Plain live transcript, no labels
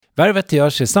Värvet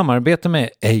görs i samarbete med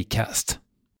Acast.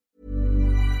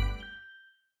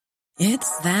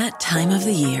 It's that time of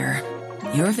the year.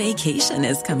 Your vacation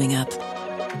is coming up.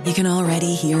 You can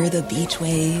already hear the beach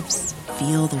waves,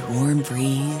 feel the warm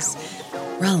breeze,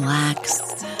 relax,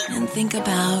 and think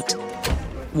about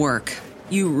work.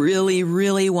 You really,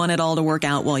 really want it all to work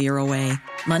out while you're away.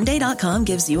 Monday.com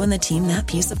gives you and the team that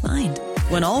peace of mind.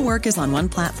 When all work is on one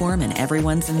platform and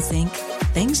everyone's in sync,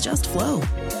 things just flow.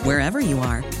 Wherever you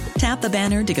are, tap the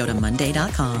banner to go to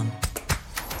Monday.com.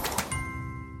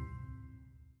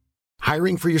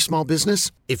 Hiring for your small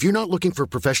business? If you're not looking for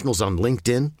professionals on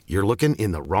LinkedIn, you're looking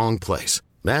in the wrong place.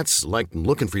 That's like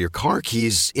looking for your car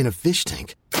keys in a fish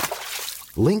tank.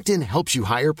 LinkedIn helps you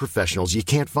hire professionals you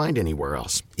can't find anywhere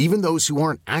else, even those who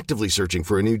aren't actively searching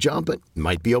for a new job but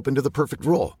might be open to the perfect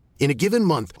role. In a given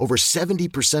month, over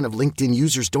 70% of LinkedIn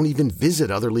users don't even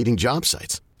visit other leading job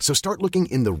sites. So start looking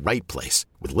in the right place.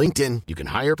 With LinkedIn, you can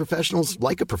hire professionals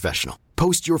like a professional.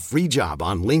 Post your free job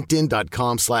on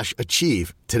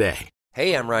linkedin.com/achieve today.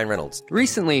 Hey, I'm Ryan Reynolds.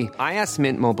 Recently, I asked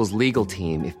Mint Mobile's legal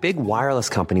team if big wireless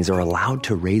companies are allowed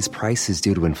to raise prices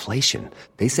due to inflation.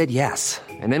 They said yes.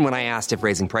 And then when I asked if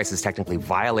raising prices technically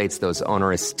violates those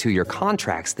onerous two-year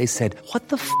contracts, they said, "What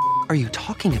the f*** are you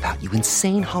talking about, you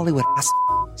insane Hollywood ass?"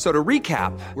 So to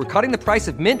recap, we're cutting the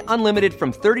price of Mint Unlimited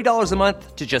from $30 a month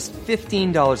to just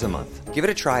 $15 a month. Give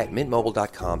it a try at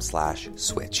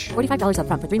mintmobile.com/switch. $45 up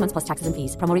front for 3 months plus taxes and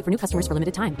fees. Promo rate for new customers for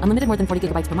limited time. Unlimited more than 40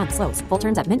 gigabytes per month. Slows full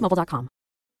terms at mintmobile.com.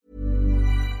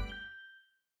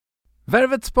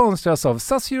 Värvet sponsras av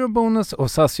SAS Eurobonus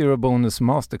och SAS Eurobonus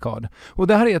Mastercard. Och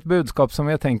det här är ett budskap som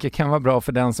jag tänker kan vara bra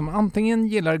för den som antingen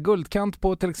gillar guldkant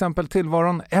på till exempel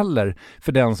tillvaron eller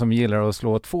för den som gillar att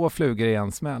slå 2 flugor i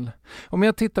en smäll. Om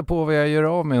jag tittar på vad jag gör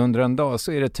av med under en dag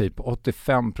så är det typ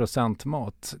 85%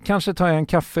 mat. Kanske tar jag en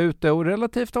kaffe ute och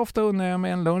relativt ofta unnar jag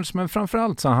mig en lunch, men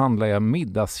framförallt så handlar jag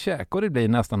middagskäk och det blir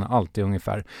nästan alltid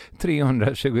ungefär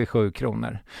 327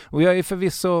 kronor. Och jag är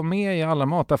förvisso med i alla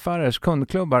mataffärers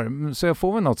kundklubbar så jag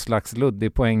får väl något slags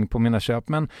luddig poäng på mina köp,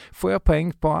 men får jag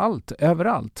poäng på allt,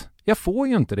 överallt? Jag får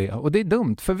ju inte det och det är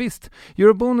dumt, för visst,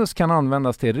 Eurobonus kan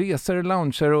användas till resor,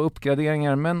 lounger och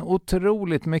uppgraderingar, men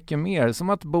otroligt mycket mer, som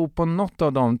att bo på något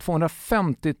av de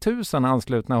 250 000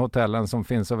 anslutna hotellen som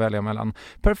finns att välja mellan.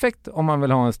 Perfekt om man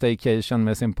vill ha en staycation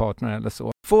med sin partner eller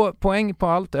så. Få poäng på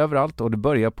allt, överallt, och det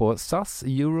börjar på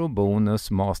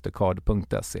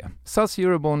saseurobonusmastercard.se.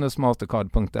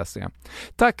 saseurobonusmastercard.se.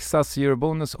 Tack SAS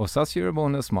Eurobonus och SAS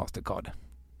Eurobonus Mastercard.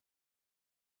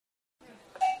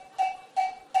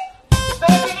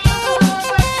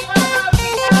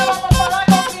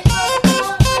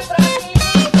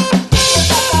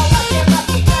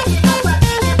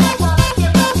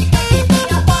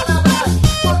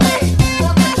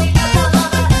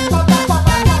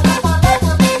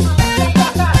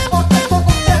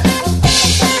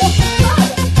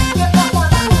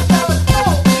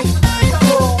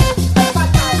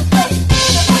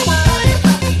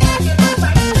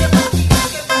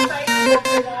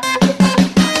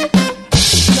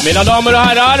 Mina damer och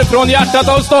herrar, från hjärtat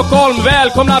av Stockholm,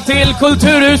 välkomna till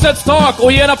Kulturhusets tak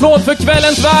och ge en applåd för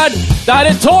kvällens värd. Det här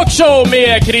är Talkshow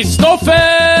med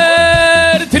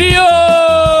Kristoffer Triumf!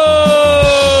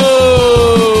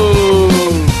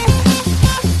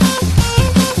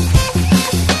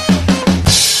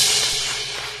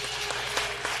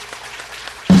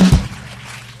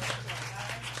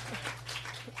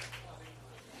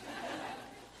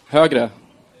 Högre.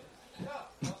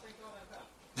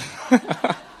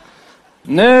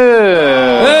 Nu!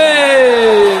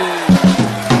 Hej!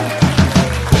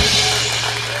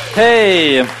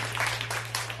 Hej!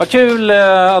 Vad kul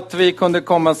att vi kunde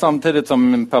komma samtidigt,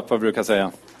 som min pappa brukar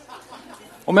säga.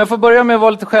 Om jag får börja med att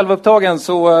vara lite självupptagen,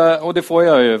 så, och det får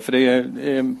jag ju för det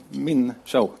är min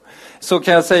show, så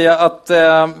kan jag säga att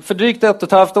för drygt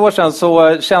 1,5 år sedan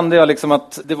så kände jag liksom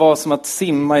att det var som att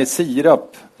simma i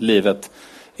sirap, livet.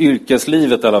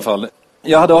 Yrkeslivet i alla fall.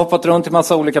 Jag hade hoppat runt i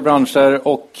massa olika branscher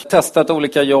och testat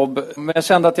olika jobb, men jag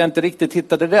kände att jag inte riktigt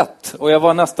hittade rätt. Och jag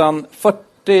var nästan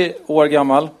 40 år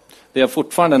gammal, det är jag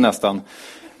fortfarande nästan.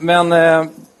 Men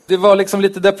det var liksom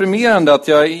lite deprimerande att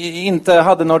jag inte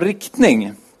hade någon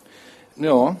riktning.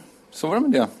 Ja, så var det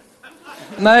med det.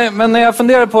 Nej, men när jag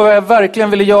funderade på vad jag verkligen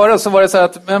ville göra så var det så här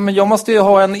att men jag måste ju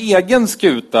ha en egen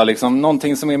skuta, liksom,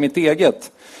 någonting som är mitt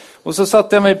eget. Och så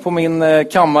satte jag mig på min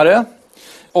kammare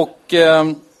och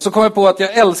så kom jag på att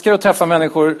jag älskar att träffa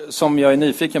människor som jag är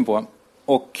nyfiken på.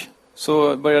 Och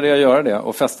så började jag göra det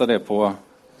och fästa det på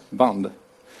band.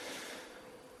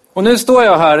 Och nu står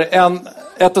jag här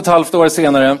 1,5 år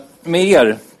senare med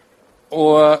er.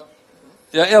 Och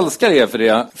Jag älskar er för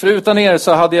det. För utan er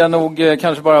så hade jag nog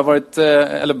kanske bara varit,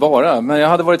 men jag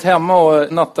hade varit hemma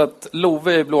och nattat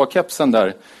Love i blåkepsen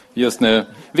där just nu.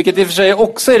 Vilket i och för sig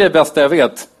också är det bästa jag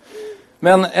vet.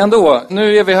 Men ändå,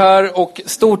 nu är vi här och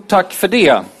stort tack för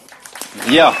det.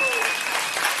 Ja.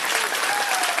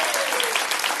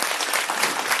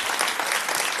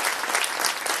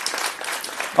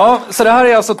 Ja, så det här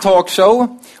är alltså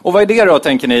talkshow. Och vad är det då,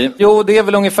 tänker ni? Jo, det är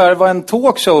väl ungefär vad en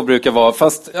talkshow brukar vara.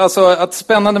 Fast alltså, att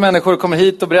spännande människor kommer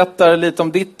hit och berättar lite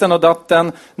om ditten och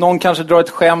datten. Någon kanske drar ett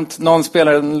skämt, någon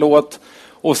spelar en låt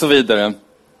och så vidare.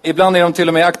 Ibland är de till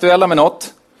och med aktuella med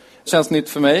något. Känns nytt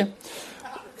för mig.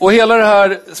 Och hela det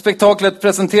här spektaklet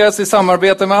presenteras i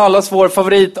samarbete med allas vår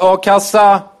favorit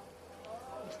A-kassa.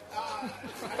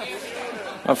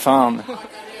 Vad fan.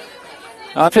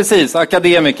 Ja, precis,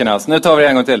 akademikernas. Nu tar vi det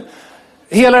en gång till.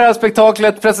 Hela det här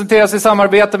spektaklet presenteras i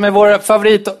samarbete med vår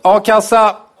favorit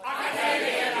A-kassa.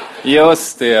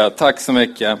 Just det, tack så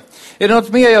mycket. Är det något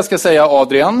mer jag ska säga,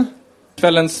 Adrian?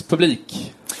 Kvällens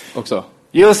publik också.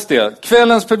 Just det,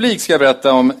 kvällens publik ska jag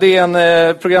berätta om. Det är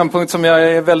en programpunkt som jag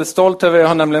är väldigt stolt över. Jag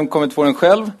har nämligen kommit på den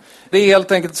själv. Det är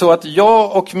helt enkelt så att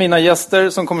jag och mina gäster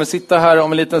som kommer sitta här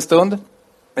om en liten stund,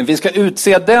 vi ska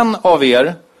utse den av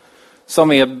er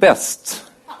som är bäst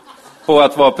på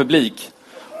att vara publik.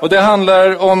 Och det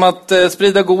handlar om att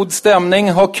sprida god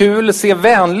stämning, ha kul, se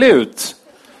vänlig ut.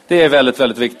 Det är väldigt,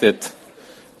 väldigt viktigt.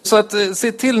 Så att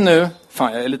se till nu.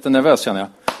 Fan, jag är lite nervös känner jag.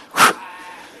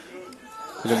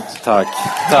 Tack,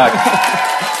 tack.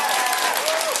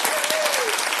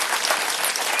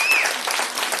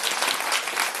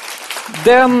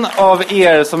 Den av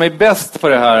er som är bäst på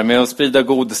det här med att sprida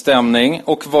god stämning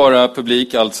och vara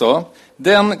publik alltså,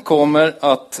 den kommer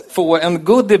att få en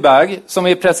goodiebag som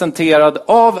är presenterad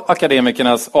av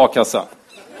akademikernas A-kassa.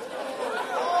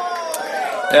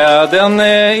 Den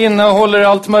innehåller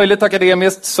allt möjligt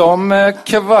akademiskt som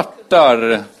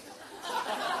kvartar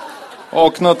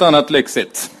och något annat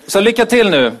lyxigt. Så lycka till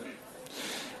nu.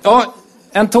 Ja,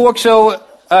 en talkshow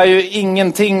är ju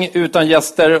ingenting utan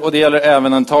gäster och det gäller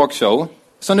även en talkshow.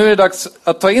 Så nu är det dags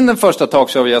att ta in den första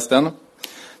talkshow-gästen.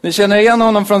 Ni känner igen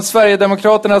honom från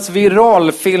Sverigedemokraternas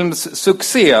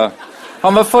viralfilmssuccé.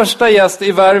 Han var första gäst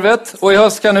i Värvet och i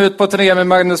höst ska han ut på turné med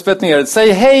Magnus Bettner.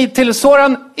 Säg hej till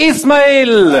Soran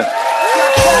Ismail!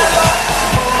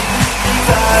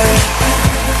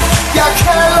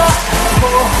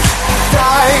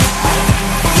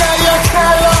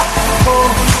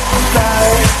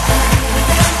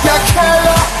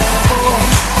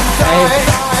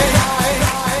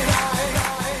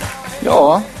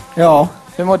 Ja,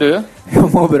 hur mår du?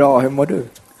 Jag mår bra, hur mår du?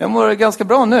 Jag mår ganska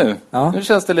bra nu. Ja. Nu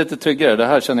känns det lite tryggare, det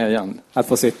här känner jag igen. Att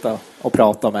få sitta och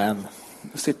prata med en.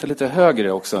 Sitta lite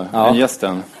högre också än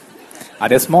gästen. Ja,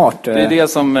 det är smart. Det är det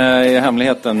som är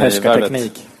hemligheten i Värvet.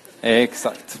 Härskarteknik.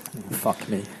 Exakt. Fuck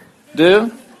me.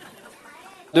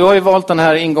 Du har ju valt den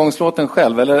här ingångslåten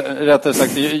själv, eller rättare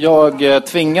sagt, jag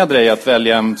tvingade dig att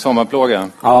välja en sommarplåga.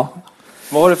 Ja.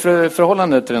 Vad har du för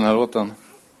förhållande till den här låten?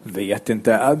 Vet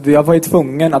inte. Jag var ju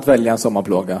tvungen att välja en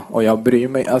sommarplåga. Och jag bryr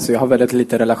mig, alltså jag har väldigt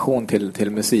lite relation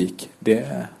till musik.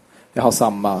 Jag har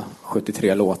samma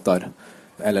 73 låtar.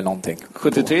 Eller någonting.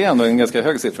 73 är ändå en ganska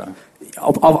hög siffra.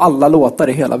 Av alla låtar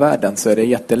i hela världen så är det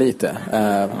jättelite.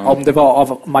 Om det var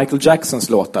av Michael Jacksons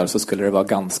låtar så skulle det vara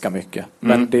ganska mycket.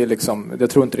 Men det är liksom, jag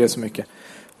tror inte det är så mycket.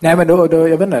 Nej, men då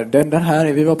jag vet inte, den här,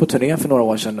 vi var på turné för några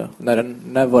år sedan nu.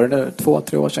 När var det nu?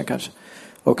 2-3 år sedan kanske.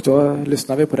 Och då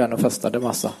lyssnade vi på den och festade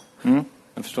massa.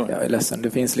 Jag förstår. Jag är ledsen, det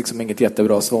finns liksom inget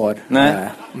jättebra svar. Nej.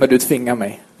 Men du tvingar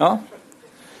mig. Ja.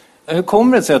 Hur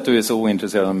kommer det sig att du är så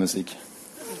ointresserad av musik?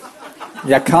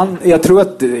 Jag tror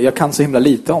att jag kan så himla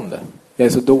lite om det. Jag är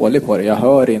så dålig på det, jag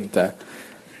hör inte.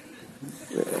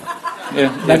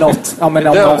 Om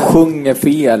någon sjunger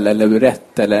fel eller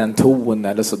rätt eller en ton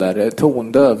eller sådär,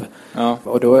 tondöv. Ja.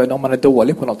 Och då, om man är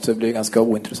dålig på något så blir det ganska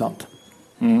ointressant.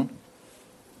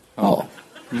 Ja.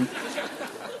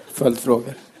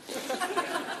 Följdfrågor.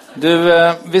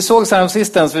 Vi såg så här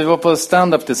sistens, vi var på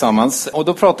stand-up tillsammans och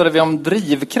då pratade vi om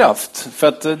drivkraft. För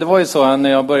att det var ju så när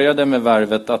jag började med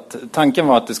Värvet att tanken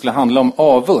var att det skulle handla om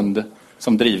avund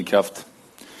som drivkraft.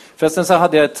 Förresten så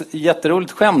hade jag ett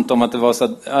jätteroligt skämt om att det var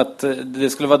så att det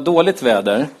skulle vara dåligt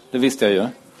väder, det visste jag ju.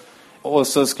 Och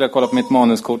så skulle jag kolla på mitt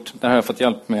manuskort, det här har jag fått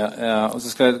hjälp med. Och så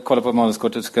skulle jag kolla på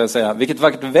manuskortet och så skulle jag säga, vilket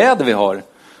vackert väder vi har.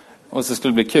 Och så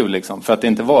skulle det bli kul liksom, för att det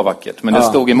inte var vackert. Men det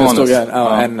stod i manus. Det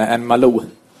stod en Malou.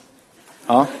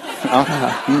 Ja.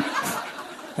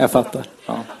 Jag fattar.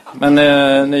 Ja. Men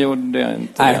ni gjorde det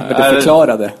inte. Nej, men du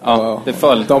förklarade. Ja, det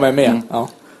föll. De är med. Ja.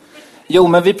 Jo,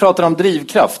 men vi pratar om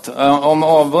drivkraft. Om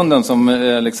avunden som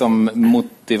liksom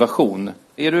motivation.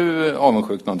 Är du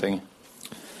avundsjuk någonting?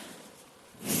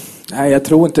 Nej, jag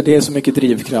tror inte det är så mycket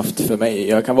drivkraft för mig.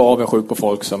 Jag kan vara avundsjuk på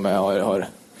folk som har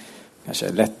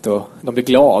kanske lätt och de blir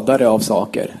gladare av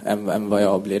saker än vad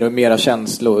jag blir. Det är mera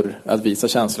känslor, att visa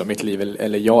känslor i mitt liv.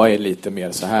 Eller jag är lite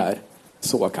mer så här.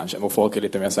 Så kanske. Och folk är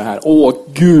lite mer så här. Åh,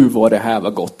 gud vad det här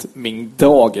var gott. Min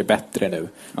dag är bättre nu.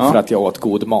 För att jag åt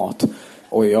god mat.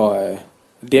 Och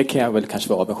det kan jag väl kanske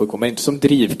vara avundsjuk på. Men inte som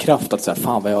drivkraft att säga,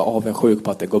 fan vad jag är avundsjuk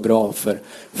på att det går bra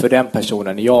för den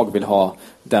personen. Jag vill ha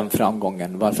den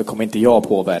framgången. Varför kommer inte jag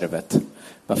på värvet?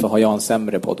 Varför har jag en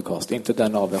sämre podcast? Inte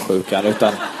den avundsjukan,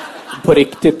 utan på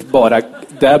riktigt bara,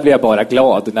 där blir jag bara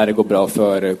glad när det går bra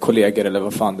för kollegor eller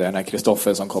vad fan det är. När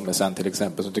Kristoffer som kommer sen till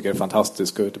exempel, som tycker det är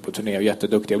fantastiskt och ute på turné och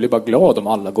jätteduktig. Jag blir bara glad om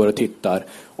alla går och tittar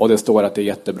och det står att det är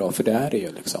jättebra, för det är det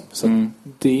ju liksom. Så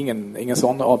det är ingen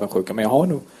sån avundsjuka, men jag har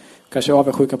nog kanske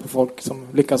avundsjuka på folk som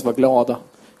lyckas vara glada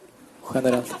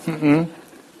generellt.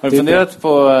 Har du funderat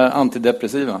på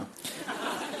antidepressiva?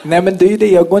 Nej, men det är ju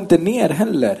det, jag går inte ner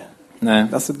heller. Nej.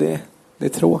 Alltså det är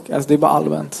tråkigt, alltså det är bara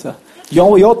allmänt så.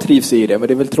 Jag trivs i det, men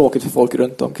det är väl tråkigt för folk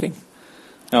runt omkring.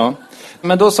 Ja,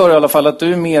 men då sa du i alla fall att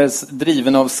du är mer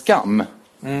driven av skam.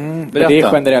 Det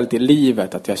är generellt i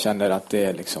livet att jag känner att det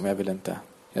är liksom,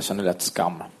 jag känner lätt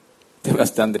skam. Det är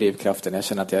mest den drivkraften. Jag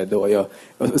känner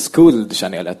att skuld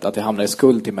känner jag lätt, att jag hamnar i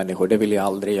skuld till människor, det vill jag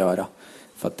aldrig göra.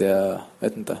 För att jag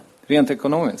vet inte. Rent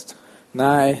ekonomiskt?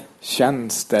 Nej,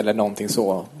 tjänst eller någonting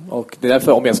så. Och det är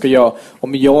därför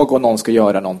om jag och någon ska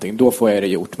göra någonting, då får jag det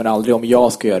gjort. Men aldrig om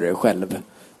jag ska göra det själv.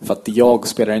 För att jag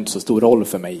spelar inte så stor roll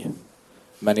för mig.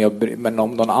 Men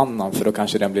om någon annan, för då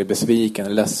kanske den blir besviken,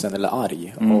 eller ledsen eller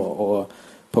arg och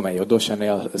på mig. Och då känner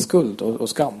jag skuld och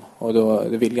skam. Och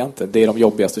det vill jag inte. Det är de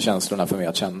jobbigaste känslorna för mig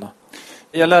att känna.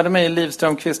 Jag lärde mig i Liv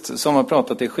Strömquist som har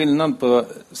pratat, det är skillnad på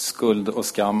skuld och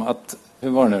skam. Hur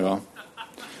var det nu då?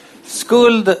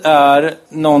 Skuld är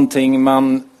någonting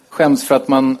man skäms för att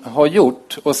man har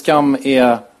gjort, och skam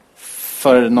är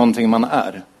för någonting man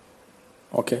är.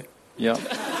 Okej. Ja.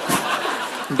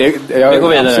 Vi går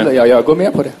vidare. Absolut, jag går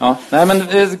med på det. Ja. Nej,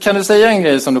 men kan du säga en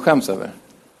grej som du skäms över?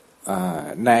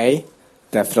 Nej,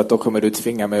 därför att då kommer du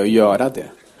tvinga mig att göra det.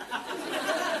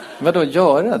 Vadå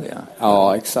göra det?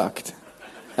 Ja, exakt.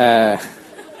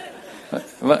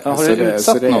 Har du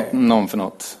utsatt någon för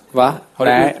något? Va?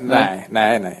 Nej.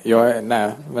 Nej,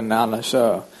 men annars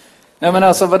så... Nej, men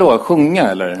alltså vadå?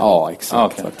 Sjunga eller? Ja,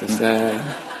 exakt. Faktiskt. Ska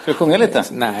du sjunga lite?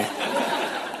 Nej.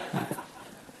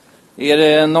 Är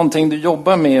det någonting du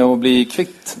jobbar med att bli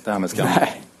kvitt, det här med skam?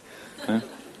 Nej.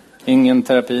 Ingen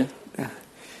terapi?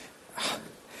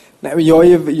 Nej, men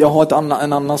jag har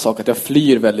en annan sak, att jag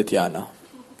flyr väldigt gärna.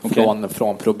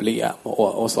 Från problem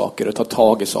och saker, och tar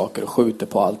tag i saker och skjuter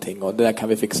på allting, och det där kan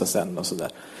vi fixa sen och sådär.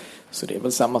 Så det är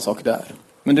väl samma sak där.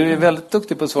 Men du är väldigt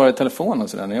duktig på att svara i telefon och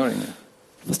sådär när jag ringer.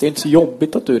 Fast det är inte så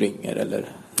jobbigt att du ringer eller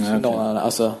någon annan.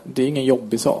 Alltså, det är ingen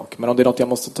jobbig sak. Men om det är något jag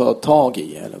måste ta tag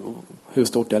i, eller hur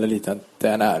stort eller litet det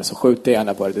än är, så skjuter jag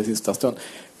gärna på det till sista stund.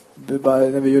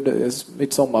 När vi gjorde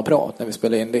mitt sommarprat, när vi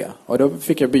spelade in det, och då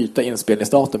fick jag byta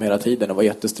inspelningsdatum hela tiden och var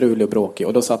jättestrulig och bråkig.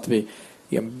 Och då satt vi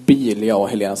i en bil, jag och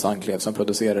Helena Sandklev som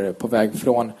producerade, på väg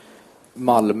från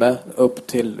Malmö upp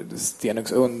till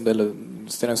Stenungsund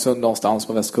någonstans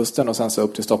på västkusten, och sen så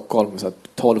upp till Stockholm, så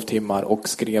 12 timmar, och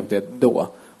skrev det då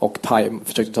och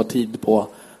försökte ta tid på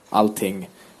allting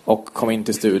och kom in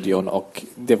till studion, och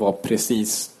det var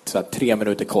precis så här 3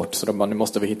 minuter kort, så nu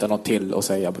måste vi hitta något till och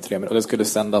säga på 3 minuter, och det skulle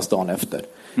sändas dagen efter.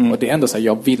 Och det är ändå så här,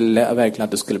 jag ville verkligen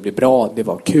att det skulle bli bra, det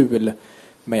var kul,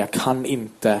 men jag kan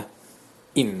inte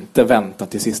vänta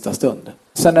till sista stund.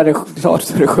 Sen är det klart,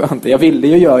 så är det skönt. Jag ville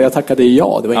ju göra, jag tackade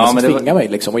ja. Det var ingen som tvingade mig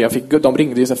liksom. Och de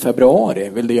ringde ju i februari,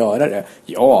 vill du göra det?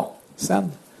 Ja,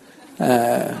 sen.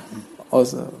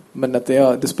 Men att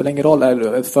det spelar ingen roll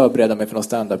att förbereda mig för någon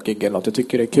stand-up-gig eller något. Jag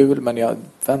tycker det är kul, men jag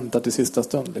väntar till sista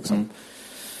stund liksom.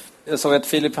 Jag såg att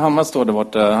Filip Hammar står där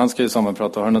borta. Han ska ju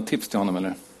sommarprata. Har du något tips till honom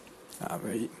eller? Ja,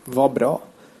 var bra.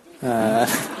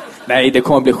 Nej, det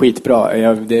kommer bli skitbra.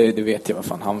 Det vet jag. Vad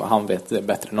fan. Han vet det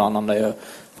bättre än någon annan. Det är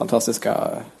fantastisk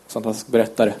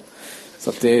berättare. Så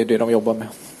att det är det de jobbar med.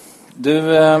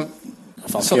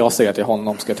 Ska jag säga till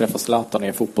honom, ska jag träffa Zlatan och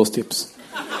ge fotbollstips?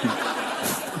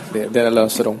 det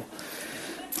löser de.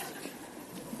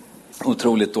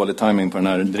 Otroligt dålig timing på den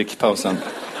här drickpausen.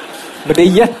 Men det är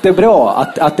jättebra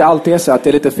att det alltid är så att det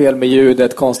är lite fel med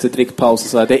ljudet, konstig drickpaus och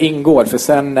så. Det ingår, för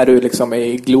sen när du liksom är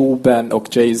i Globen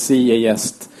och Jay-Z är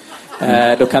gäst,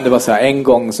 då kan det vara så här, en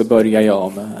gång så börjar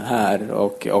jag med här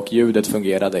och ljudet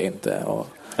fungerade inte. Och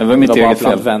det var mitt eget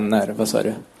fel. Vänner. Vad sa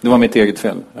du? Det var mitt eget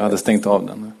fel. Jag hade stängt av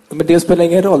den. Men det spelar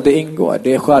ingen roll, det ingår.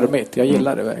 Det är charmigt. Jag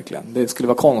gillar det verkligen. Det skulle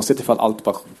vara konstigt ifall allt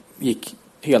bara gick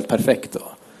helt perfekt då.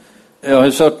 Jag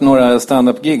har kört några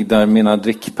stand-up-gig där mina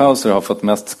drickpauser har fått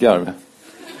mest skarv.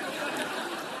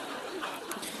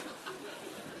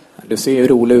 Du ser ju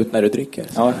rolig ut när du dricker.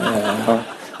 Ja.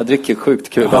 Jag dricker sjukt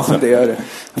kul. Ja, det gör det.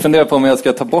 Jag funderar på om jag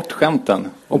ska ta bort skämten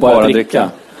och bara dricka.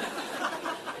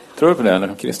 Tror du på det eller?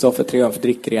 Kristoffer Triumf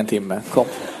dricker i en timme. Kom.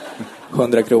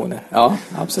 100 kronor. Ja,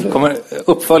 absolut. Kommer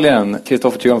uppföljaren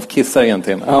Kristoffer Triumf kissar i en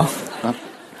timme? Ja.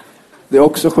 Det är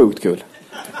också sjukt kul.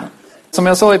 Som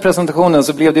jag sa i presentationen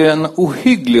så blev det en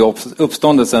ohygglig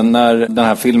uppståndelse när den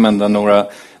här filmen där några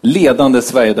ledande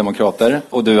Sverigedemokrater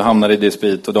och du hamnade i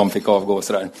dispyt och de fick avgå och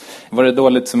sådär. Var det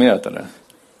dåligt summerat eller?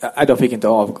 Nej, de fick inte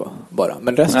avgå bara,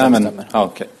 men resten stämmer. Ja,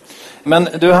 okay. Men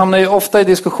du hamnar ju ofta i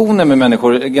diskussioner med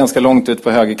människor ganska långt ut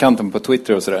på högerkanten på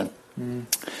Twitter och sådär.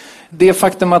 Det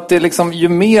faktum att det liksom, ju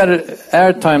mer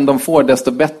airtime de får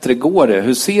desto bättre går det.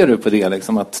 Hur ser du på det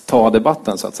liksom, att ta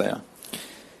debatten så att säga?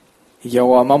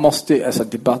 Ja, man måste alltså,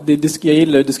 jag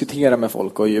gillar att diskutera med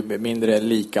folk och ju mindre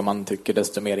lika man tycker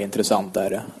desto mer intressant är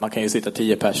det. Man kan ju sitta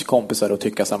 10 pers kompisar och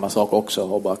tycka samma sak också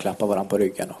och bara klappa varandra på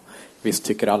ryggen. Och visst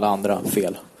tycker alla andra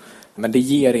fel. Men det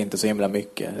ger inte så himla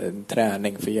mycket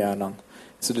träning för hjärnan.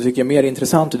 Så det tycker jag är mer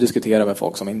intressant att diskutera med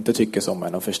folk som inte tycker som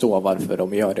en och förstå varför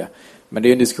de gör det. Men det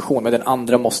är en diskussion, men den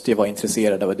andra måste ju vara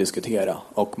intresserad av att diskutera.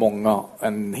 Och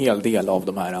en hel del av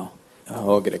de här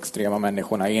högerextrema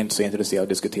människorna är inte så intresserade av att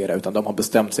diskutera, utan de har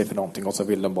bestämt sig för någonting och så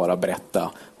vill de bara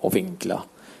berätta och vinkla.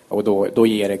 Och då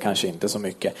ger det kanske inte så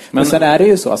mycket. Men sen är det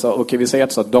ju så, alltså, okej, vi säger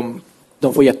så att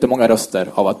de får jättemånga röster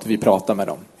av att vi pratar med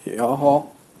dem. Jaha.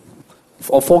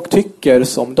 Om folk tycker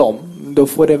som dem, då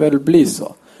får det väl bli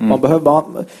så. Man behöver bara,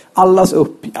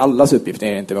 allas uppgift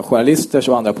är inte, men journalisters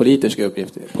och andra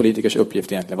politikers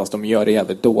uppgift egentligen, fast de gör det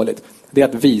jävligt dåligt. Det är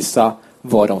att visa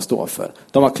vad de står för.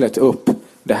 De har klätt upp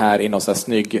det här i någon så här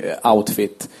snygg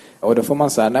outfit. Och då får man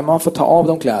säga, när man får ta av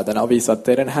de kläderna och visa att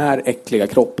det är den här äckliga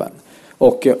kroppen.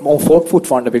 Och om folk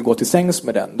fortfarande vill gå till sängs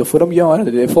med den, då får de göra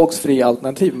det. Det är folks fria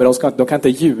alternativ. Men de kan inte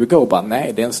ljuga och bara,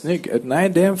 nej det är en snygg, nej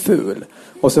det är en ful.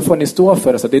 Och så får ni stå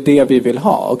för det, så det är det vi vill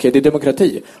ha. Okej, det är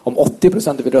demokrati. Om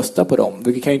 80% vill rösta på dem,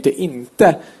 då kan ju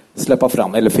inte släppa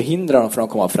fram eller förhindra dem från att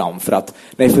komma fram för att,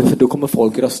 nej för då kommer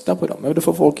folk rösta på dem. Men då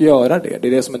får folk göra det. Det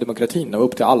är det som är demokratin. Och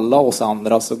upp till alla oss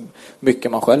andra så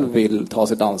mycket man själv vill ta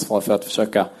sitt ansvar för att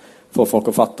försöka få folk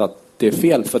att fatta att det är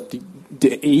fel. För att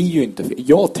det är ju inte fel.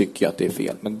 Jag tycker att det är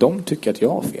fel, men de tycker att jag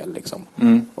har fel liksom.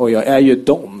 Och jag är ju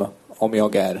dem om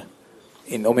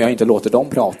jag inte låter dem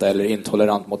prata eller är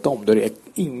intolerant mot dem. Då är det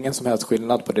ingen som helst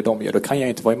skillnad på det de gör. Då kan jag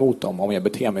inte vara emot dem om jag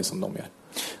beter mig som de gör.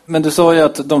 Men du sa ju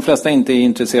att de flesta inte är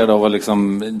intresserade av att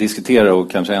liksom diskutera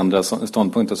och kanske ändra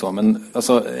ståndpunkt och så. Men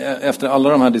alltså, efter alla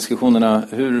de här diskussionerna,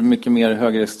 hur mycket mer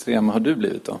högerextrem har du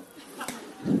blivit då?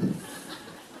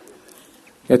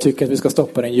 Jag tycker att vi ska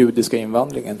stoppa den judiska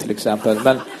invandringen till exempel.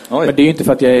 Men det är ju inte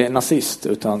för att jag är nazist,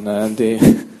 utan det...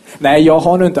 Nej, jag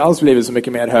har nog inte alls blivit så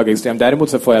mycket mer högerextrem. Däremot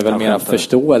så får jag väl mer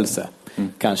förståelse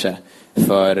kanske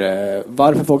för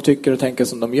varför folk tycker och tänker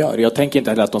som de gör. Jag tänker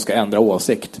inte heller att de ska ändra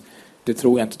åsikt. Det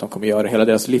tror jag inte att de kommer göra. Hela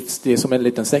deras liv, det är som en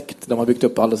liten sekt. De har byggt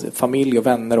upp alla familj och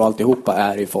vänner och alltihopa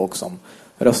är ju folk som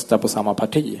röstar på samma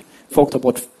parti. Folk tar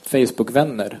bort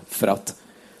Facebook-vänner för att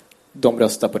de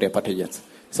röstar på det partiet.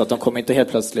 Så att de kommer inte helt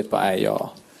plötsligt på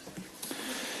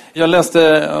Jag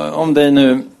läste om dig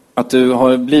nu att du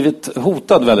har blivit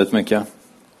hotad väldigt mycket.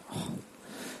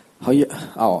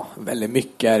 Ja, väldigt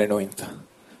mycket är det nog inte.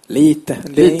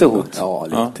 Lite hot. Ja,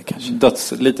 lite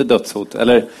kanske. Lite dödshot.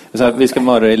 Eller så här, vi ska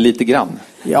mörda dig lite grann.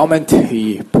 Ja, men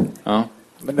typ. Ja.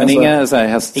 Men alltså, inga så här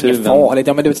hästhuvuden. Inget farligt.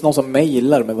 Ja, men det är någon som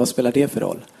mejlar, men vad spelar det för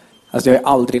roll? Alltså det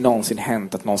har aldrig någonsin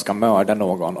hänt att någon ska mörda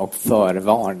någon och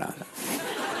förvarnar.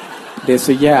 Det är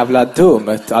så jävla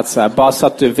dumt att så här, bara så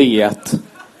att du vet.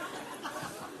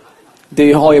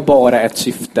 Det har ju bara ett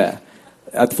syfte.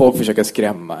 Att folk försöker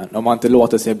skrämma en. Om man inte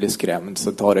låter sig bli skrämd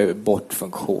så tar det bort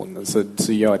funktionen.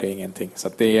 Så gör det ingenting. Så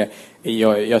att det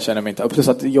är, jag känner mig inte... Plus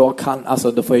att jag kan...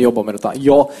 Alltså då får jag jobba med något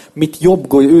annat. Mitt jobb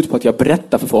går ju ut på att jag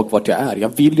berättar för folk vart jag är. Jag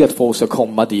vill ju att folk ska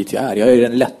komma dit jag är. Jag är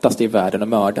den lättaste i världen att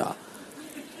mörda.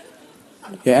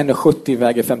 Jag är 1,70,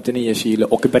 väger 59 kilo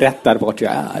och berättar vart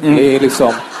jag är. Det är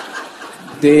liksom...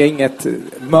 Det är inget...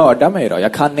 Mörda mig då.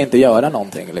 Jag kan inte göra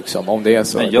någonting liksom, om det är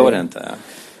så. Men gör det inte.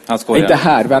 Inte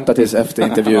här, vänta tills efter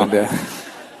intervjun.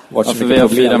 För vi har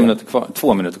 4 minuter kvar.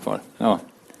 2 minuter kvar. Ja.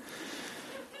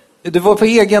 Du var på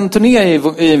egen turné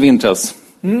i vintras.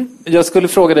 Jag skulle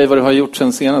fråga dig vad du har gjort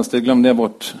sen senast. Det glömde jag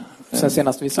bort. Sen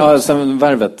senast vi såg? Ja, sen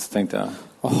Värvet tänkte jag.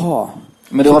 Jaha.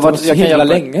 Men du har varit hela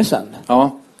länge sen.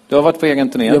 Ja, du har varit på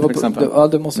egen turné till exempel. Ja,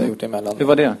 du måste ha gjort det emellan. Hur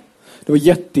var det? Det Det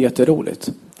var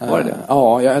jätteroligt. Var det?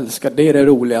 Ja, jag älskar det. Är det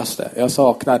roligaste. Jag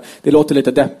saknar, det låter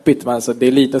lite deppigt, men alltså, det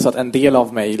är lite så att en del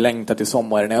av mig längtar till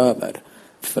sommaren är över.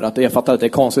 För att jag fattar att det är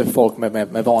konstigt för folk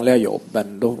med vanliga jobb,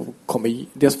 men då kommer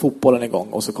dels fotbollen igång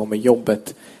och så kommer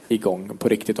jobbet igång på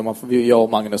riktigt. Och jag och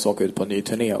Magnus åker ut på en ny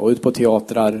turné och ut på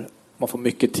teatrar. Man får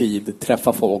mycket tid,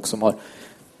 träffa folk som har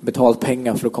betalt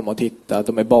pengar för att komma och titta.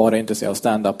 De är bara intresserade av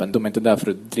stand-upen. De är inte där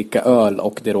för att dricka öl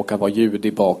och det råkar vara ljud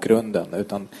i bakgrunden,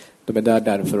 utan de är där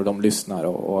därför och de lyssnar.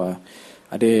 Och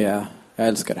jag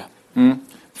älskar det. Mm.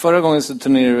 Förra gången så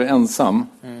turnerade du ensam.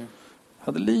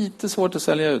 Hade lite svårt att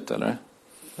sälja ut, eller?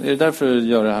 Är det därför du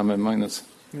gör det här med Magnus?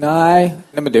 Nej,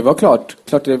 men det var klart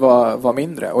det var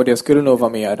mindre. Och det skulle nog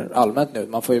vara mer allmänt nu.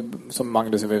 Man får ju, som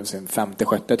Magnus i sin 5:e,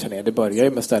 6:e turné, det börjar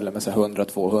ju med ställen med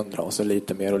 100-200 och så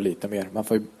lite mer och lite mer. Man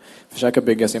får ju försöka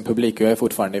bygga sin publik, och jag är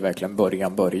fortfarande i verkligen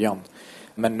början.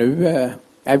 Men nu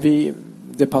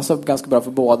det passar ganska bra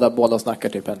för båda snackar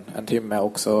typ en timme,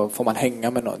 och så får man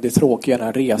hänga med någon. Det är tråkiga den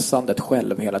här resandet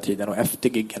själv hela tiden och efter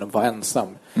giggen och vara ensam.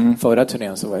 Förra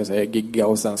turnén så var jag så här, gigga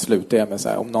och sen slutade jag med så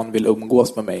här, om någon vill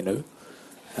umgås med mig nu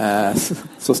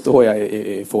så står jag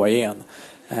i foajén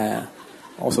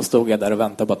och så stod jag där och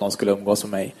väntade på att någon skulle umgås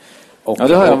med mig. Och, ja,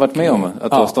 det har jag varit med om,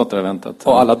 att du har stått där och väntat.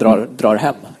 Och alla drar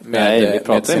hem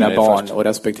med sina barn först. Och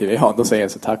respektive. Ja, då säger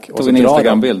jag så tack. Och tog så en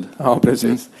Instagram-bild. Ja,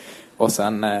 precis. Och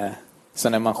sen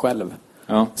är man själv.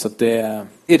 Ja. Så det...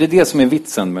 Är det som är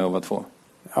vitsen med att vara två?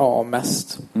 Ja,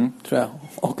 mest, tror jag.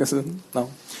 Och alltså, no.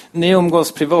 Ni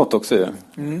umgås privat också ju.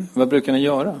 Vad brukar ni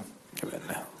göra? Jag vet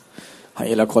inte. Han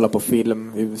gillar att kolla på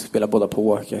film. Vi spelar båda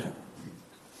poker.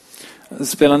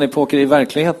 Spelar ni poker i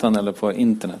verkligheten eller på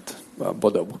internet?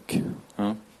 Både och.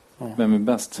 Ja. Vem är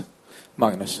bäst?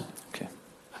 Magnus. Okej.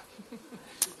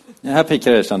 Ja, här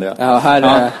pikar det, kände jag. Ja,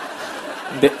 här...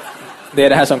 Det är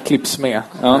det här som klipps med.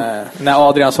 Ja. När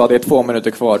Adrian sa att det är 2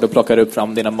 minuter kvar, då plockar du upp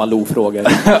fram dina Malou-frågor.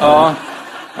 Ja,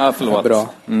 förlåt. Bra.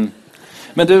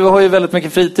 Men du har ju väldigt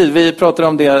mycket fritid. Vi pratade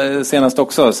om det senast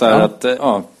också. Så här att,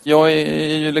 jag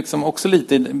är ju liksom också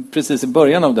lite precis i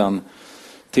början av den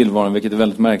tillvaron, vilket är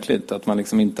väldigt märkligt. Att man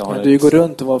liksom inte har Du går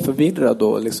runt och var förvirrad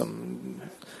då. Liksom.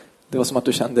 Det var som att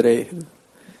du kände dig...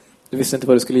 Du visste inte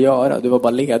vad du skulle göra. Du var bara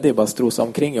ledig, bara strosa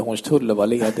omkring i Hornstull och var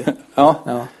ledig. Ja,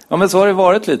 men så har det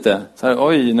varit lite. Så här,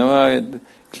 oj, nu har jag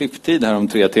klipptid här om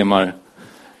 3 timmar.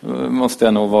 Måste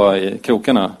jag nog vara i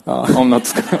krokarna om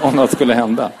något skulle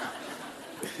hända.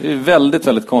 Det är väldigt,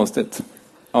 väldigt konstigt.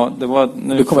 Ja, det var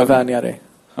nu du kommer vänja dig.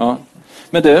 Ja.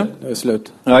 Men du? Nu är det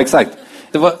slut. Ja, exakt.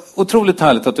 Det var otroligt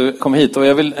härligt att du kom hit och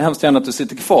jag vill hemskt gärna att du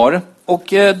sitter kvar.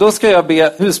 Och då ska jag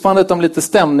be husbandet om lite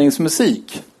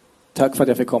stämningsmusik. Tack för att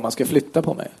jag fick komma. Ska jag flytta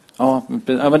på mig? Ja,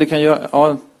 men det kan göra...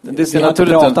 Ja, det ser vi har inte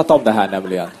pratat om det här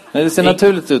nämligen. Nej, det ser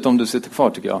naturligt ut om du sitter kvar,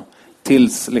 tycker jag.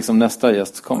 Tills liksom nästa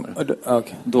gäst kommer.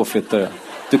 Okay. Då flyttar du.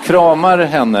 Du kramar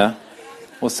henne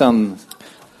och sen...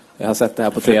 Jag har sett det här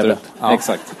på TV. Ja.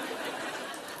 Exakt.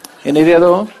 Är ni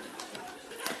redo?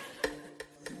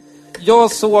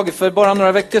 Jag såg för bara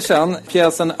några veckor sedan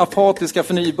pjäsen Apatiska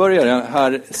för nybörjare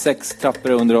här 6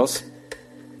 trappor under oss.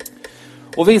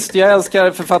 Och visst, jag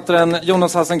älskar författaren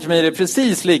Jonas Hassan Khemiri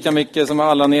precis lika mycket som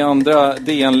alla ni andra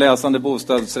DN-läsande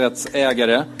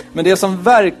bostadsrättsägare. Men det som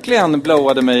verkligen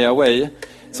blowade mig away,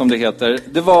 som det heter,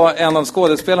 det var en av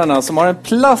skådespelarna som har en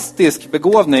plastisk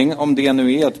begåvning, om det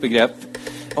nu är ett begrepp.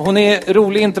 Hon är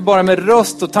rolig inte bara med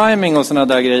röst och timing och såna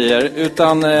där grejer,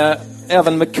 utan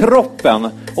även med kroppen.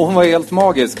 Och hon var helt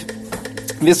magisk.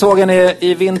 Vi såg henne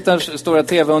i vinterns stora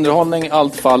tv-underhållning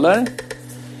Allt faller.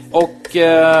 Och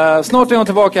snart är hon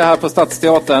tillbaka här på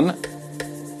Stadsteatern.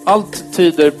 Allt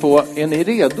tyder på... Är ni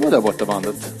redo där borta,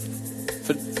 bandet?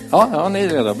 Ja, ni är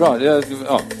redo. Bra.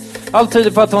 Ja. Allt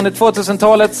tyder på att hon är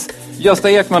 2000-talets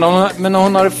Gösta Ekman. Men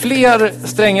hon har fler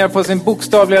strängar på sin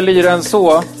bokstavliga lyra än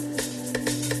så.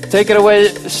 Take it away,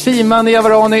 Shima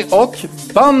Niavarani och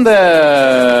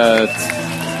bandet!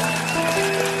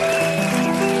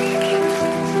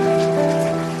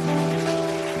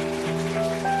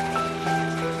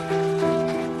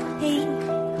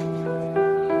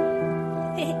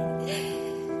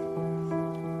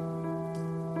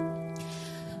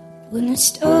 When the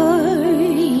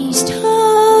story's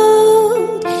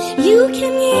told, you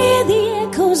can hear the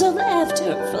echoes of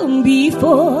laughter from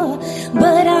before,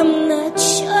 but I'm not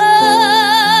sure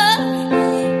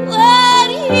what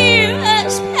year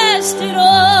has passed it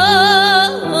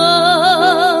all.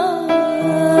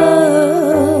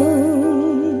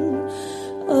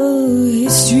 Oh,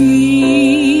 history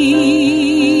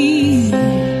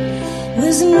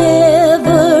was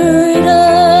never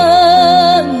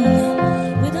done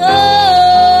with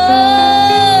all.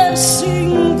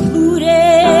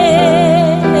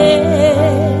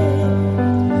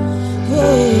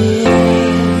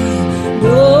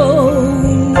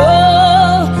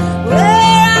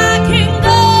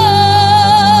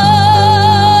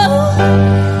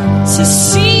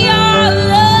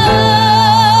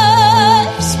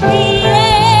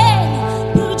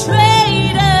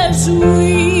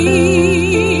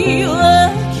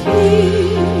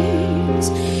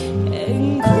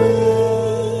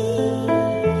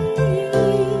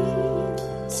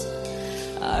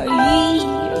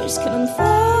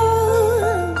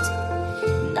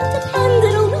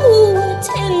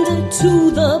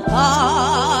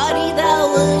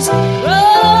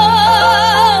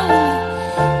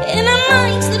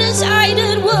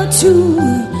 to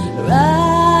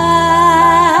ride.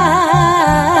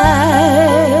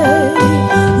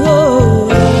 Oh,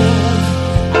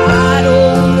 I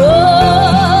don't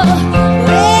know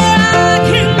where I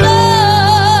can go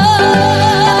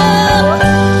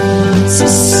to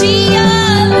see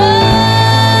our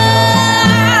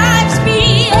lives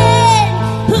being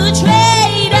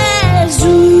portrayed as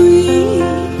we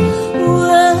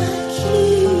were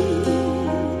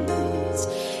kings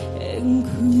and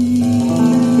queens.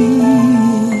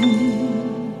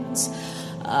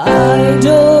 I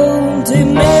don't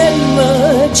demand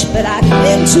much, but I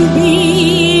claim to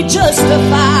be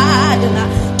justified, and I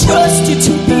trust you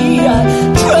to be, I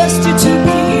trust you to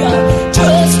be, I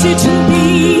trust you to be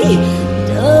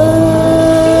done.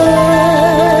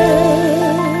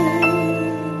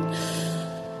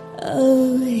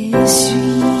 Oh,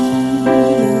 history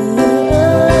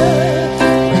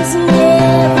was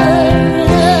never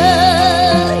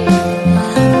done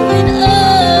with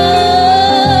us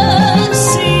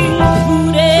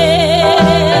included.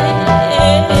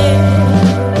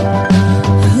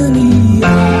 Honey, I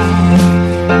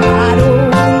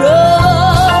don't know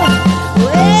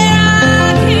where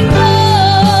I can go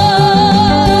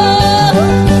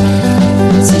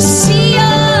to see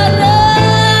our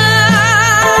lives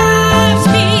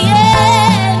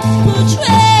being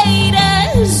portrayed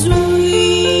as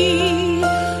we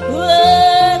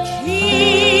were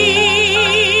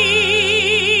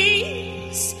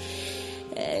kings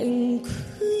and queens.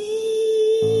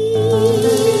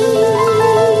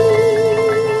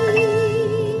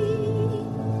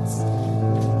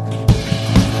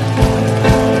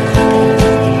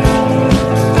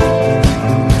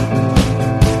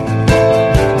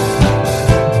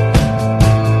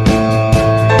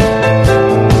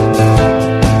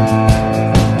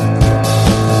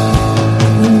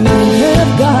 We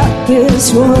have got this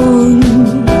wrong.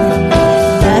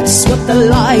 That's what the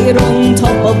light on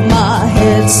top of my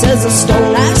head says. A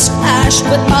stone I splashed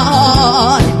with my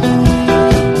heart,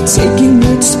 taking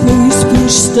its place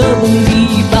pushed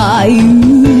stubbornly by you.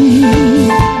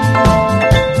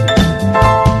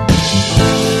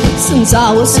 Since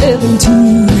I was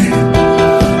 17,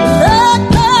 look,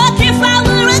 if I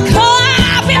were a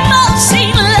cop in Molsey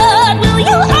blood, will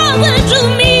you overdo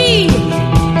me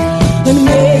and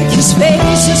make his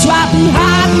faces right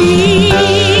behind me?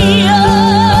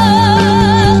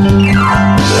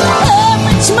 How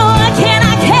much more can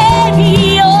I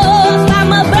carry off?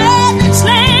 I'm a bird that's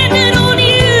landed on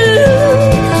you.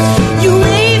 You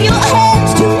wave your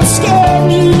hands to scare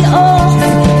me off.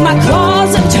 My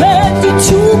claws have turned you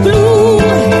to glue.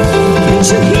 Can't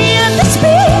you hear the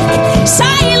speak?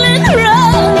 Silent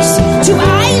rose. Do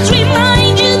eyes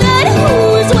remind you that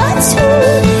who's what's who?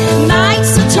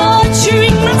 Nights are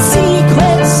torturing my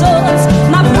secret souls.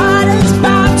 My pride is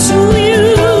bound to you.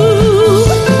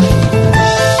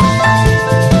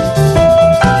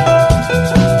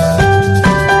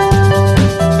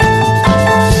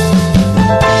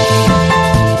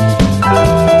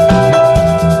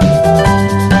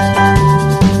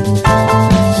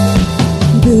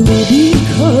 Will there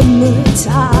become a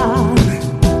time,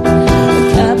 a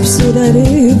capsule that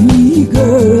every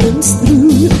girl runs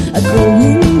through, a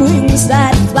glowing wings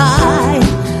that fly,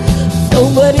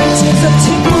 nobody takes up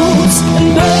tingles and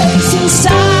burns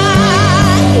inside.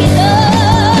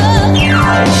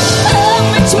 How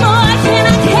much more can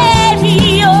I carry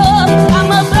off?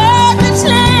 I'm a bird that's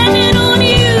landed on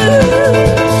you.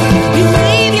 You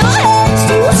wave your hands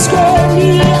to scare me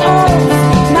off.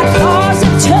 My claws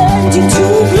have turned you to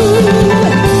blue.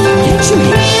 Can't you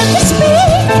hear the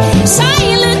speak?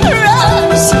 Silent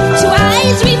rose. Do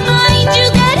eyes remind you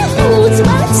that who's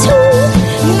what's who?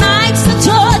 Nights are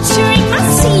torturing my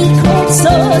secret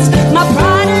souls. My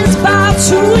pride is bound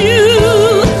to you.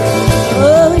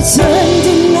 Oh, it's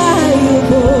undeniable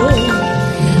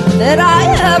that I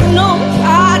have no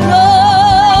pride. No.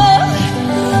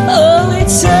 Oh,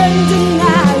 it's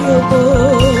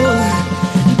undeniable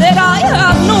that I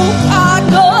have no pride.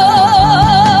 No.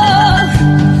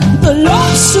 The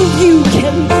loss of you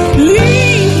can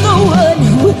leave the one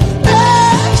who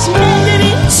loves mended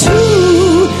in two.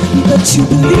 But you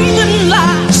believe in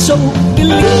lies, so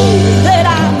believe that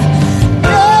I'm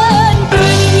done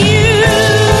bringing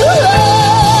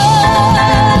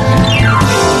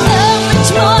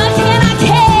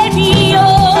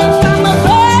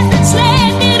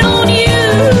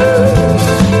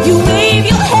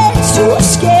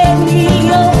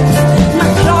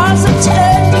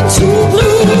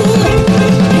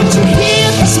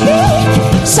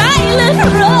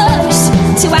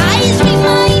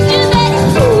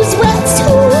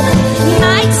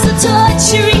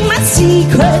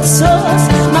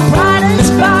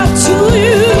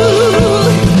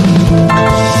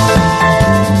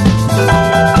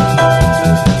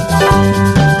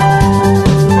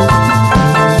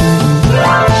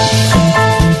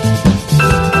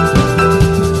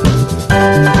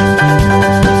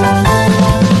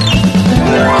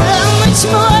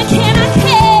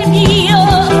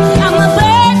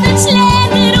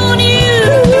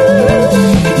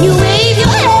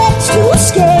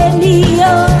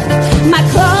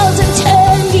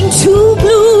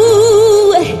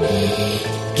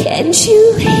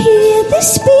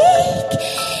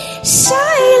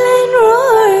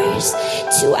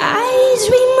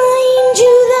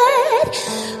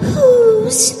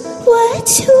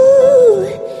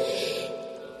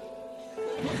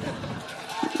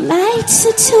Nights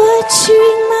are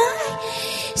torturing my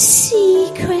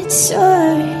secret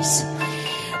source.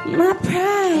 My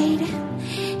pride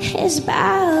has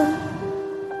bowed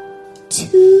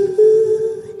to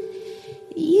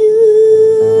you.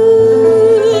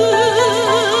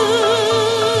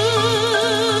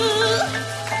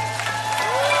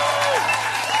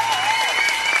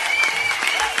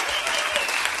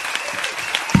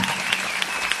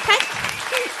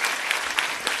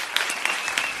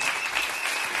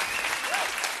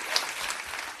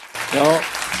 Ja.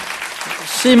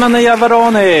 Shimane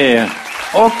Yavarani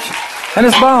och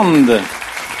hennes band.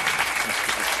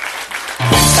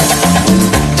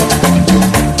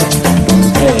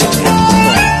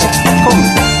 Kom.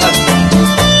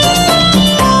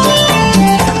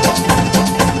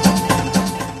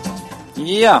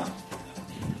 Ja.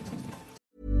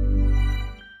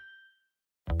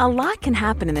 A lot can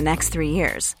happen in the next 3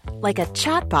 years. Like a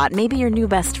chatbot may be your new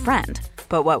best friend.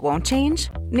 But what won't change?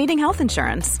 Needing health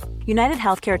insurance. United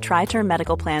Healthcare Tri-Term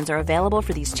Medical Plans are available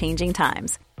for these changing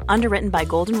times. Underwritten by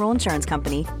Golden Rule Insurance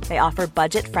Company, they offer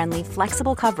budget-friendly,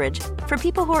 flexible coverage for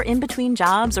people who are in between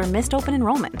jobs or missed open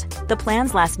enrollment. The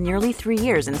plans last nearly 3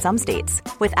 years in some states,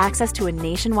 with access to a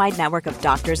nationwide network of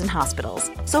doctors and hospitals.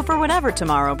 So for whatever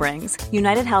tomorrow brings,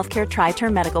 United Healthcare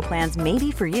Tri-Term Medical Plans may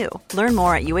be for you. Learn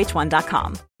more at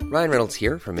uh1.com. Ryan Reynolds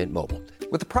here from Mint Mobile.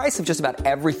 With the price of just about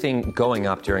everything going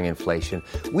up during inflation,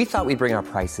 we thought we'd bring our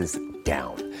prices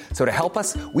down. So to help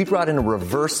us, we brought in a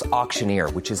reverse auctioneer,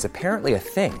 which is apparently a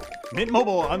thing. Mint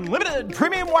Mobile Unlimited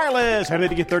Premium Wireless. How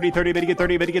to get 30, 30, bit to get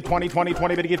 30, bit to get 20, 20,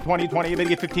 20, bit to get 20, 20, bit to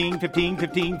get 15, 15,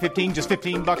 15, 15, just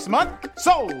 $15 a month?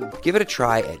 Sold! Give it a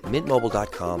try at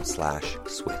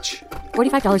mintmobile.com/switch.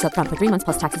 $45 up front for 3 months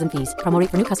plus taxes and fees. Promo rate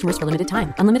for new customers for limited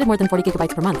time. Unlimited more than 40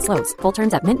 gigabytes per month. Slows full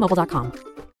terms at mintmobile.com.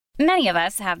 Many of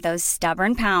us have those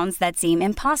stubborn pounds that seem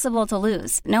impossible to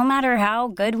lose, no matter how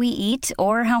good we eat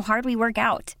or how hard we work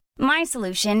out. My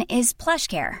solution is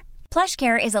PlushCare.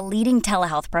 PlushCare is a leading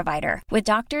telehealth provider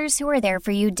with doctors who are there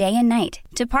for you day and night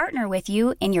to partner with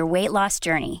you in your weight loss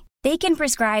journey. They can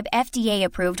prescribe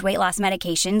FDA-approved weight loss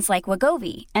medications like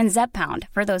Wegovy and Zepbound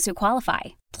for those who qualify.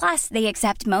 Plus, they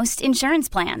accept most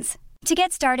insurance plans. To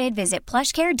get started, visit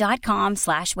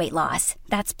plushcare.com/weightloss.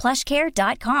 That's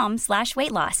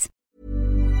plushcare.com/weightloss.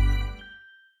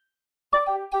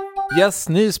 Yes,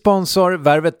 ny sponsor.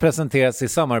 Värvet presenteras i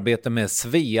samarbete med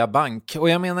Svea Bank. Och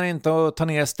jag menar inte att ta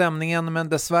ner stämningen, men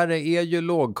dessvärre är ju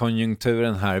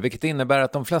lågkonjunkturen här, vilket innebär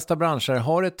att de flesta branscher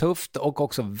har det tufft och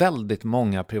också väldigt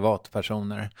många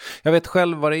privatpersoner. Jag vet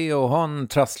själv vad det är att ha en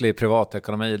trasslig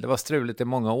privatekonomi. Det var struligt i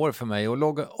många år för mig och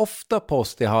låg ofta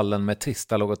post i hallen med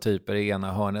trista logotyper i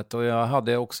ena hörnet. Och jag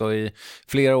hade också i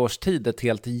flera års tid ett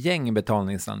helt gäng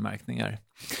betalningsanmärkningar.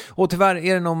 Och tyvärr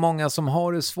är det nog många som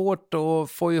har det svårt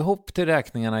att få ihop till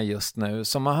räkningarna just nu,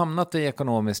 som har hamnat i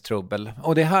ekonomisk trubbel.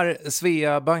 Och det här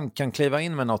Svea Bank kan kliva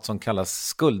in med något som kallas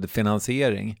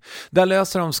skuldfinansiering. Där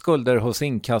löser de skulder hos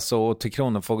inkasso och till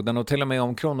Kronofogden, och till och med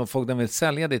om Kronofogden vill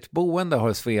sälja ditt boende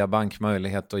har Svea Bank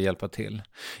möjlighet att hjälpa till.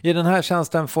 I den här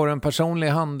tjänsten får du en personlig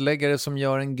handläggare som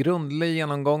gör en grundlig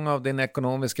genomgång av din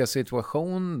ekonomiska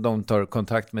situation. De tar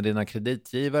kontakt med dina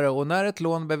kreditgivare och när ett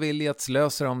lån beviljats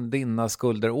löser de dina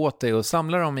skulder åt dig och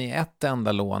samlar dem i ett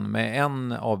enda lån med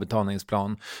en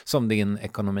avbetalningsplan som din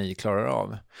ekonomi klarar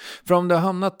av. För om du har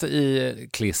hamnat i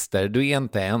klister, du är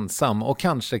inte ensam och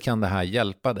kanske kan det här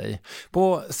hjälpa dig.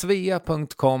 På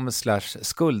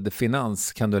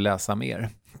svea.com/skuldfinans kan du läsa mer.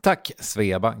 Tack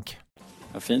Svea Bank.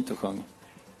 Vad fint du sjöng.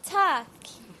 Tack.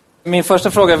 Min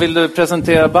första fråga, vill du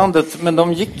presentera bandet? Men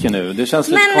de gick ju nu, det känns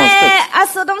lite konstigt.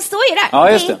 Alltså de står ju där.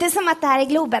 Ja, just det är det. inte som att det här är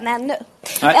Globen ännu.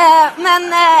 Nej.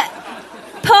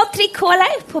 Patrik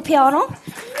Kålar på piano.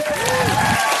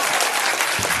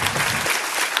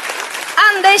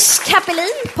 Anders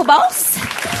Kapelin på bas.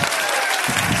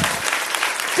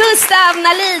 Gustav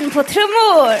Nalin på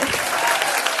trummor.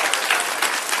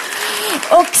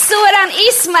 Och Soran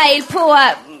Ismail på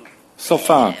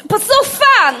Soffan. På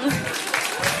soffan.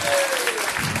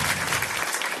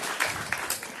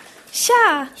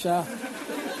 Tja. Tja.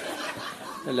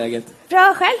 Hur är läget?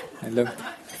 Bra själv. Det är lugnt.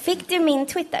 Fick du min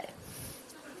Twitter?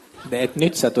 Det är ett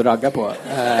nytt sätt att ragga på.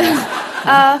 Ja.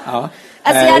 Ja.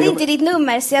 Alltså jag hade inte ditt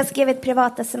nummer så jag skrev ett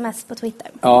privat sms på Twitter.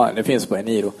 Ja, det finns på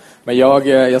Eniro. Men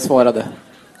jag svarade.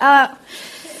 Ja.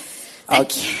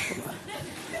 Tack.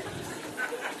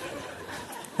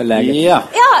 Hur är läget? Ja.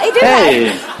 Ja, är du Hej!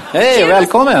 här? Hej, Kul.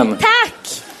 välkommen!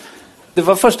 Tack! Det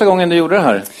var första gången du gjorde det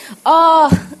här.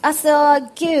 Alltså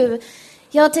gud.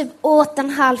 Jag typ åt en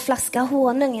halv flaska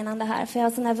honung innan det här för jag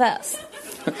var så nervös.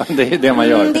 Det är det man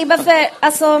gör. Det är bara för,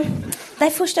 alltså, det är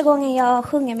första gången jag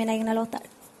sjunger mina egna låtar.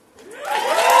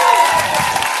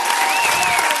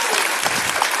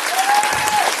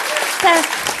 Tack.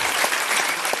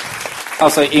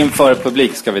 Alltså inför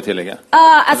publik ska vi tillägga.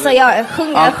 Ja, alltså jag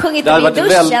sjunger inte i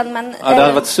duschen. Men, det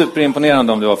hade varit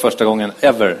superimponerande om det var första gången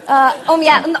ever. Om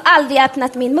jag aldrig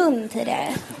öppnat min mun tidigare.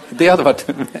 Det hade varit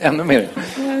ännu mer.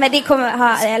 Men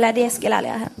det det skulle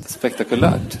aldrig ha hänt.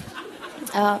 Spektakulärt.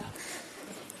 Ja.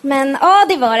 Men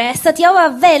det var det. Så att jag var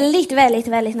väldigt, väldigt,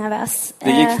 väldigt nervös.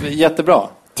 Det gick jättebra.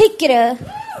 Tycker du?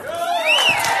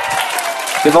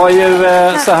 Det var ju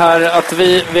så här att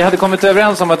vi hade kommit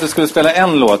överens om att du skulle spela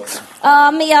en låt.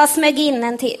 Ja, men jag smög in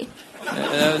en till.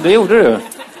 Det gjorde du.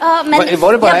 Ja, men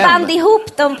var det bara jag band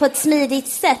ihop dem på ett smidigt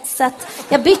sätt. Så att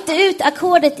jag bytte ut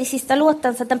ackordet i sista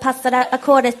låten så att den passade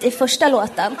ackordet i första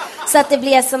låten. Så att det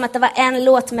blev som att det var en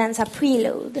låt med en så här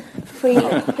prelude.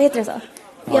 Vet du så?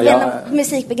 Jag vet inte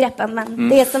musikbegreppen, men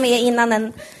det som är innan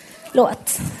en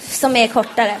låt som är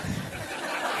kortare.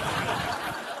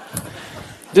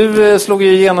 Du slog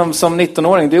ju igenom som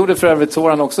 19-åring. Det gjorde för övrigt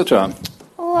Soran också, tror jag.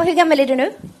 Och hur gammal är du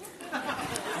nu?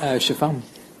 25.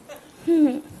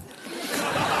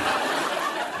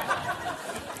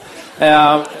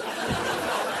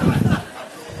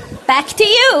 Back to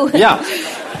you! Ja.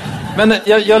 Men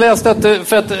jag läste att,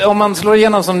 för att om man slår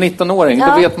igenom som 19-åring,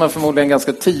 då vet man förmodligen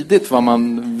ganska tidigt vad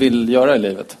man vill göra i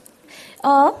livet.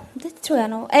 Ja, det tror jag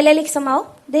nog. Eller liksom,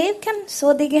 det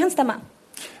kan stämma.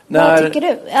 Vad tycker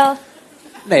du? Ja.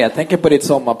 Nej, jag tänker på ditt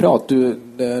sommarprat. Du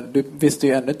visste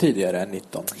ju ännu tidigare än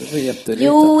 19. Det var jättelite.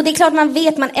 Jo, det är klart man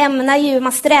vet.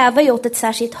 Man strävar ju åt ett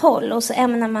särskilt håll. Och så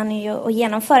ämnar man ju att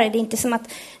genomföra det. Det är inte som att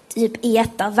typ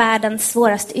ett av världens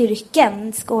svåraste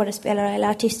yrken, skådespelare eller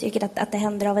artistyrket, att det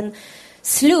händer av en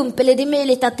slump. Eller det är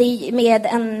möjligt att det med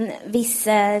en viss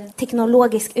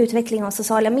teknologisk utveckling av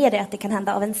sociala medier att det kan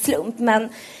hända av en slump. Men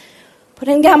på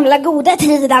den gamla goda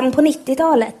tiden på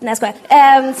 90-talet. Nej, jag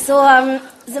skojar.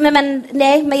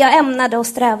 Men jag ämnade och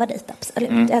sträva dit,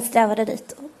 absolut. Jag strävade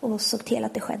dit och såg till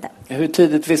att det skedde. Hur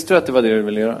tidigt visste du att det var det du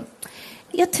ville göra?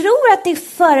 Jag tror att det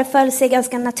föreföll sig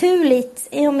ganska naturligt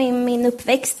i min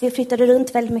uppväxt. Vi flyttade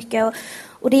runt väldigt mycket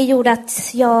och det gjorde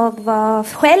att jag var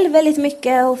själv väldigt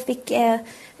mycket och fick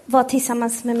vara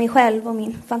tillsammans med mig själv och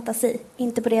min fantasi.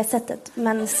 Inte på det sättet,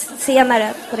 men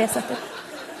senare på det sättet.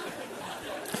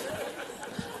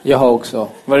 Jag har också.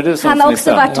 Var det du som Han har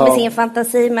också varit med sin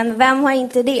fantasi, men vem har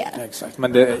inte det? Exakt,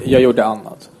 men jag gjorde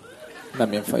annat.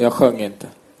 Jag sjöng inte,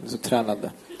 så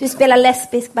tränade. Du spelar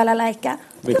lesbisk balalaika.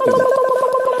 Viktigt.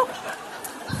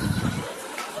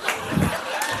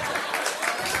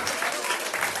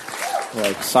 Det var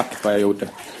exakt vad jag gjorde.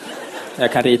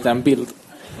 Jag kan rita en bild.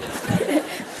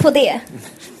 På det?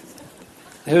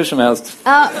 Hur som helst.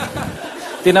 Ja.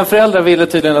 Dina föräldrar ville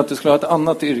tydligen att du skulle ha ett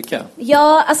annat yrke.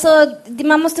 Ja, alltså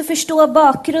man måste förstå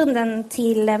bakgrunden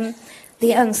till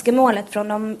det önskemålet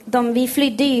från dem. Vi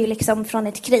flydde ju liksom från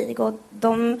ett krig och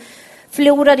de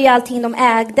förlorade ju allting de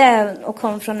ägde och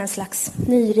kom från en slags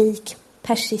nyrik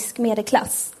persisk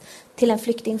medelklass till en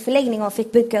flyktingförläggning och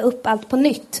fick bygga upp allt på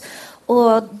nytt.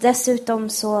 Och dessutom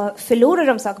så förlorade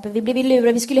de saker. Vi blev ju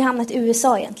lurade. Vi skulle ju hamnat i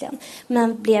USA egentligen.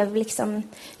 Men blev liksom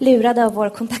lurade av vår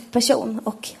kontaktperson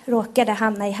och råkade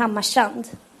hamna i Hammarstrand.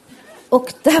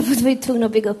 Och där var vi tvungna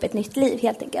att bygga upp ett nytt liv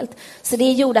helt enkelt. Så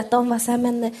det gjorde att de var så här,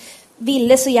 men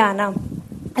ville så gärna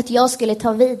att jag skulle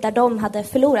ta vid där de hade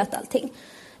förlorat allting.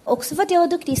 Också för att jag var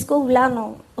duktig i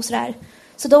skolan och sådär.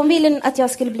 Så de ville att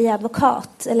jag skulle bli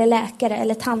advokat eller läkare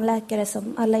eller tandläkare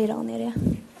som alla iranier är.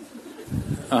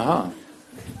 Aha.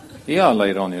 Är alla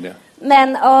iranier det?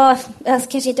 Men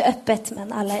kanske inte öppet,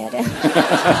 men alla är det.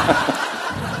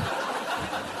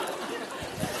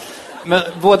 Men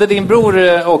både din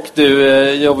bror och du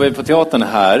jobbar ju på teatern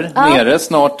här nere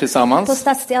snart tillsammans. På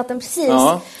Stadsteatern, precis.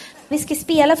 Ja. Vi ska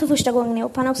spela för första gången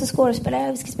ihop. Han är också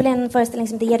skådespelare. Vi ska spela en föreställning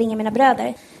som heter Jag ringer mina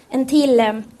bröder. En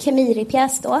till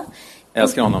Kemiri-pjäs då. Jag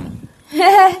älskar honom.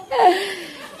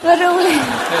 Vad roligt.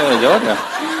 Jag gör det.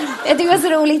 Jag tycker det var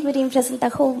så roligt med din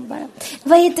presentation bara.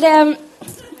 Vad heter det?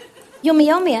 Jo, men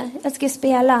jag med. Jag ska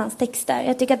spela hans texter.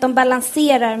 Jag tycker att de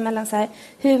balanserar mellan så här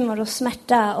humor och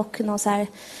smärta och någon så här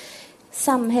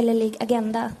samhällelig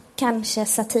agenda. Kanske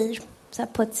satir. Så här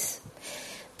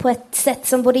på ett sätt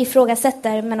som både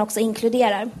ifrågasätter men också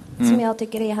inkluderar. Som jag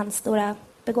tycker är hans stora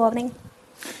begåvning.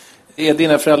 Är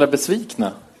dina föräldrar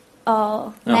besvikna?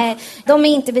 Ja, nej, de är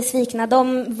inte besvikna. Det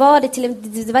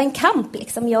var en kamp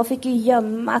liksom. Jag fick ju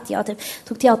gömma att jag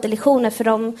tog teaterlektioner för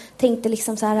de tänkte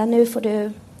liksom så här, nu får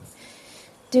du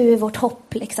är vårt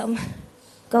hopp liksom.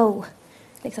 Go.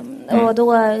 Liksom. Och då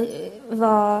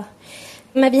var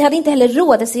Men vi hade inte heller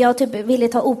råd, så jag typ ville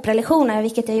ta operalektioner,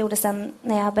 vilket jag gjorde sen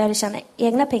när jag började tjäna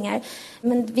egna pengar.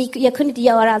 Men jag kunde inte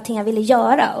göra allting jag ville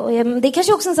göra. Och det är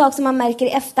kanske också en sak som man märker i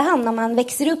efterhand när man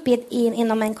växer upp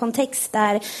inom en kontext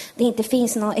där det inte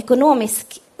finns någon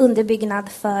ekonomisk underbyggnad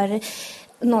för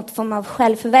något form av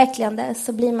självförverkligande.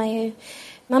 Så blir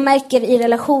man märker i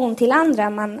relation till andra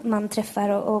man träffar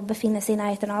och befinner sig i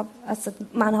närheten av. Alltså att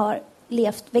man har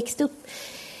växt upp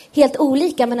helt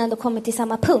olika men ändå kommit till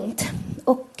samma punkt.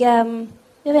 Och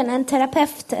jag vet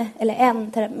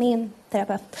inte, min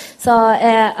terapeut sa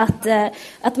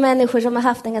att människor som har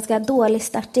haft en ganska dålig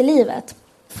start i livet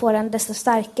får en desto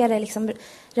starkare liksom,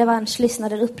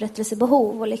 revanschlystnad och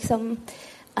upprättelsebehov. Och liksom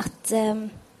att,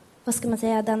 vad ska man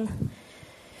säga,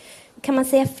 kan man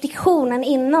säga friktionen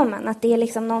inom en, att det är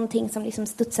liksom någonting som liksom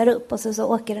studsar upp och så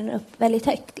åker den upp väldigt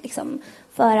högt liksom,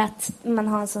 för att man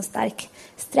har en så stark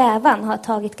strävan, har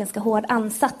tagit ganska hård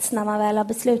ansats när man väl har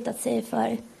beslutat sig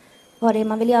för vad det är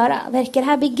man vill göra. Verkar det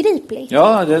här begripligt?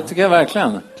 Ja, det tycker jag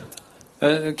verkligen.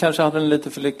 Jag kanske hade en lite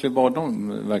för lycklig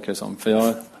barndom, verkar det som. För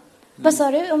jag... Vad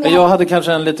sa du? Jag hade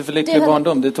kanske en lite för lycklig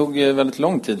barndom. Det tog väldigt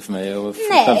lång tid för mig att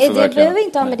Nej, det behöver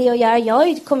inte ha med det att göra.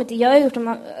 Jag har gjort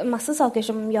en massa saker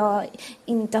som jag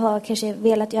inte har kanske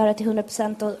velat göra till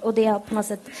 100%. Och det har på något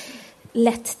sätt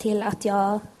lett till att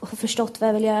jag har förstått vad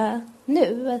jag vill göra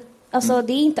nu. Alltså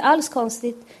det är inte alls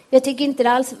konstigt. Jag tycker inte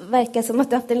det alls verkar som att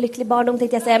du har haft en lycklig barndom,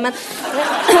 tänkte jag säga. Men...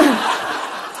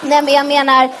 Nej, men jag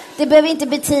menar, det behöver inte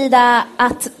betyda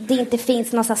att det inte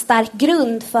finns någon så stark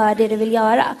grund för det du vill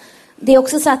göra. Det är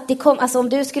också så att alltså om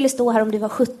du skulle stå här om du var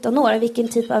 17 år, vilken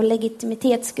typ av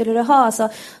legitimitet skulle du ha? Så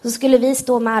skulle vi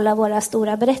stå med alla våra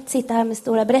sitta här med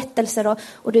stora berättelser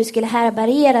och du skulle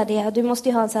härbärgera det. Du måste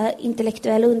ju ha en så här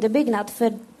intellektuell underbyggnad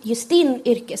för just din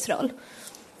yrkesroll,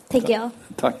 tänker jag.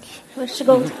 Tack.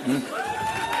 Varsågod.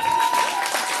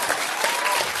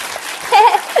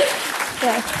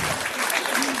 Ja.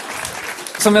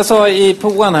 Som jag sa i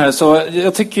påan här, så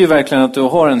jag tycker ju verkligen att du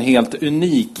har en helt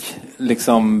unik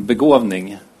liksom,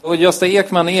 begåvning. Och Gösta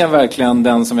Ekman är verkligen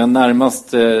den som jag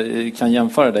närmast kan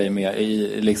jämföra dig med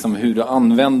i liksom, hur du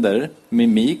använder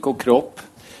mimik och kropp.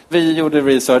 Vi gjorde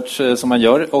research som man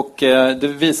gör och det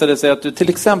visade sig att du till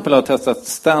exempel har testat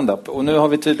stand-up. Och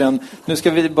nu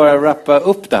ska vi bara wrappa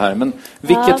upp det här. Men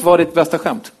vilket var ditt bästa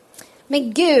skämt?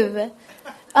 Men gud...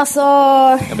 Alltså...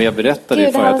 Ja, men jag berättade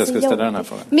ju för att jag skulle ställa den här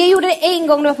frågan. Men jag gjorde det en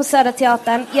gång när jag var på Södra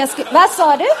Teatern. Vad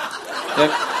sa du?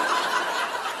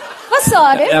 Vad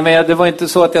sa du? Ja, men det var inte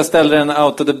så att jag ställde den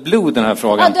out of the blue, den här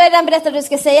frågan. Ja, du har redan berättat att du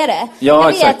ska säga det. Ja, jag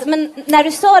exakt. vet, men när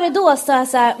du sa det då sa jag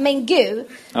så här, men gud.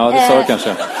 Ja, det sa du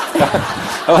kanske.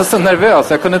 Jag var så nervös,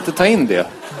 jag kunde inte ta in det.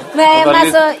 Nej, men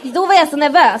alltså, då var jag så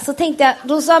nervös. Så tänkte jag,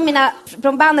 då sa mina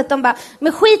från bandet, de bara,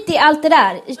 men skit i allt det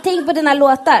där. Tänk på dina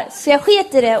låtar. Så jag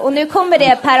skit i det och nu kommer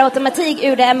det per automatik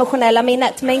ur det emotionella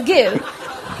minnet. Men gud.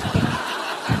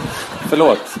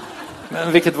 Förlåt.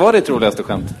 Men vilket var ditt roligaste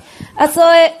skämt? Alltså,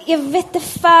 jag vet inte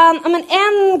fan. Men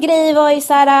en grej var ju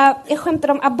så här, jag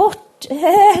skämtade om abort.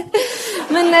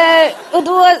 Men, och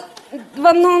då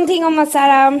var någonting om att så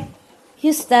här...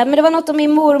 Just det, men det var något om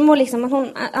min mormor liksom, att hon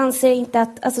anser inte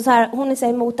att, alltså så här, hon är så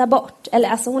emot abort, eller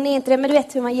alltså hon är inte det, men du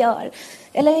vet hur man gör,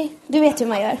 eller du vet hur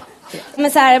man gör,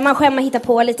 men så här, man skämmer hittar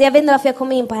på lite, jag vet inte varför jag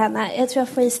kom in på henne, jag tror jag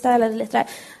freestylade lite där,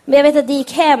 men jag vet att det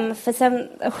gick hem, för sen,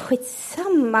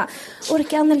 skitsamma,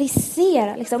 orka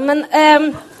analysera liksom, men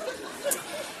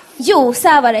jo, så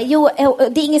här var det,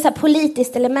 det är inget så här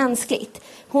politiskt eller mänskligt,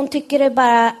 hon tycker det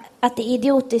bara att det är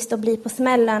idiotiskt att bli på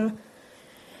smällen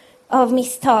av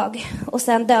misstag och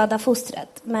sen döda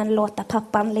fostret men låta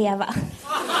pappan leva.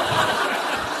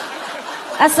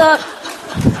 Alltså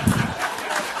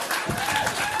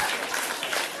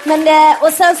men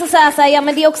och sen så sa jag så här, ja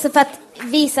men det är också för att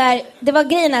visa, det var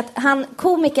grejen att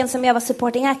komikern som jag var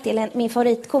supporting act till, min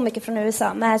favoritkomiker från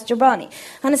USA, Mahesh Jobrani,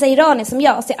 han är så iranisk som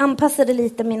jag, så jag anpassade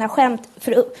lite mina skämt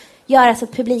för att göra så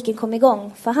att publiken kom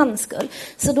igång för hans skull.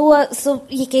 Så då så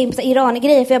gick jag in på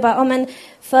Iran-grejer, för jag bara, ja men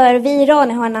för vi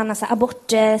iranier har en annan så här,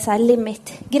 abort så här,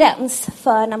 limitgräns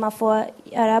för när man får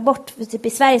göra abort, för typ i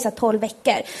Sverige så här, 12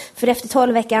 veckor. För efter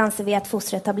 12 veckor anser vi att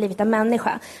fostret har blivit en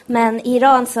människa. Men i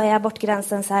Iran så är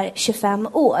abortgränsen så här 25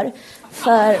 år.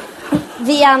 För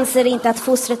vi anser inte att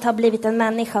fostret har blivit en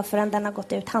människa förrän den har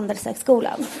gått ut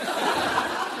handelshögskolan.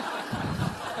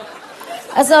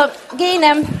 Alltså, grejen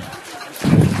är...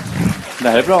 Det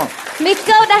här är bra. Mycket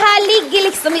av det här ligger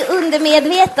liksom i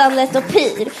undermedvetandet och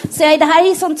pyr. Så det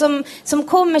här är sånt som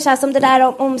kommer så här, som det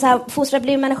där om så här, fostrat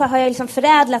bli människa har jag liksom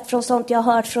förädlat från sånt jag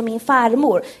har hört från min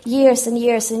farmor. Years and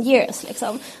years and years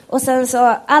liksom. Och sen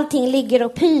så allting ligger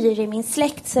och pyr i min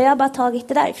släkt, så jag har bara tagit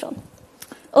det därifrån.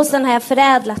 Och sen har jag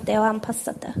förädlat det och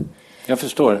anpassat det. Jag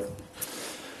förstår.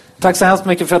 Tack så hemskt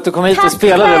mycket för att du kom hit och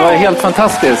spelade. Det var helt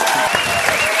fantastiskt.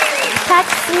 Tack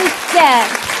så mycket.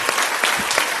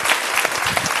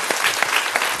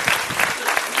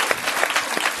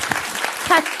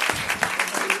 Tack.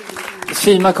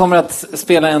 Kima kommer att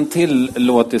spela en till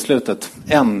låt i slutet.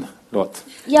 En låt.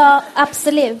 Ja,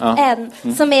 absolut. Ja. En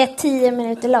som är 10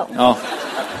 minuter lång. Ja.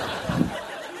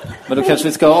 Men då kanske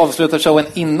vi ska avsluta showen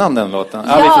innan den låten.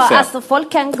 Ja, vi får se. Alltså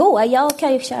folk kan gå. Jag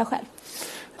kan ju köra själv.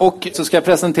 Och så ska jag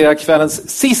presentera kvällens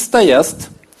sista gäst.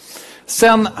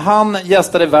 Sen han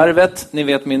gästade Värvet, ni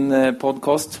vet min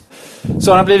podcast,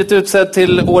 så har han blivit utsedd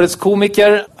till årets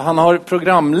komiker. Han har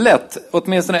programlett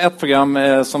åtminstone ett program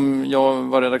som jag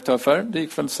var redaktör för. Det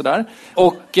gick väl sådär.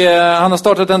 Och han har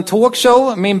startat en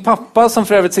talkshow. Min pappa, som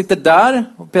för övrigt sitter där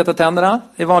och petar tänderna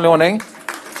i vanlig ordning.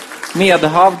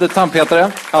 Medhavd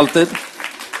tandpetare, alltid.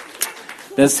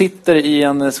 Den sitter i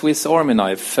en Swiss Army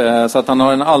Knife, så att han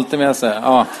har den alltid med sig.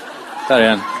 Ja, där är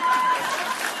den.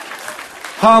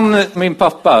 Han, min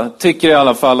pappa, tycker i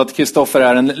alla fall att Kristoffer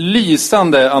är en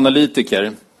lysande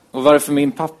analytiker. Och varför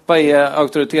min pappa är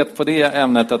auktoritet på det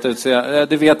ämnet att utse,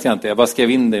 det vet jag inte. Jag bara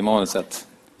skrev in det i manuset.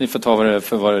 Ni får ta det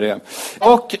för vad det är.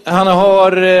 Och han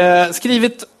har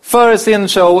skrivit för sin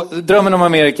show Drömmen om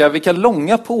Amerika. Vilka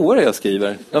långa påor jag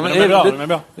skriver. De är bra.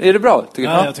 Är det bra?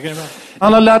 Ja, jag tycker det är bra.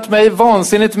 Han har lärt mig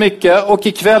vansinnigt mycket och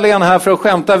ikväll är han här för att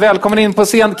skämta. Välkommen in på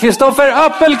scen, Kristoffer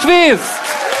Appelqvist!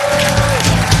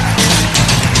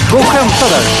 Gå och skämta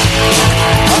där.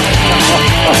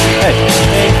 Hej.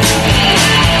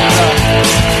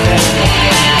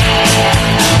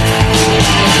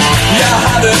 Jag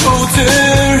hade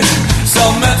otur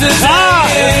som mötte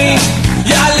dig.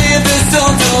 Jag levde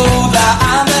som trodda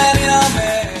användningar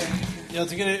mig. Jag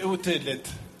tycker det är otydligt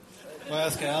vad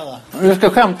jag ska göra. Du ska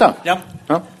skämta? Ja.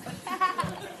 Ja.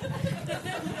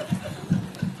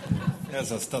 Jag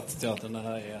sa Stadsteatern, det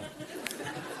här är...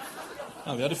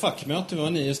 Ja, vi hade fackmöte, vi var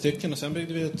 9 stycken och sen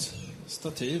byggde vi ett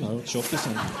stativ här åt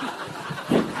tjockisen.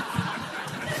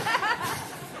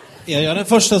 Jag är den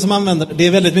första som använder det.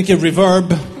 är väldigt mycket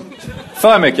reverb.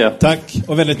 För mycket. Tack.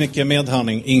 Och väldigt mycket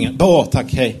medhörning. Ingen. Bra,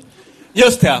 tack, hej.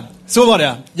 Just det, så var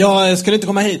det. Jag skulle inte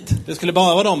komma hit. Det skulle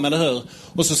bara vara dem, eller hur?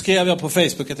 Och så skrev jag på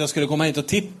Facebook att jag skulle komma hit och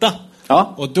titta.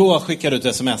 Ja. Och då skickade du ett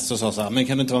sms och sa så här: men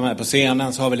kan du inte vara med på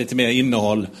scenen så har vi lite mer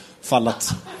innehåll. Fallat.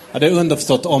 Ja, det är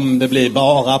underförstått om det blir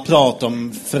bara prat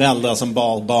om föräldrar som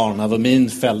bar barn över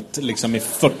minfält liksom i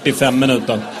 45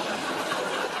 minuter.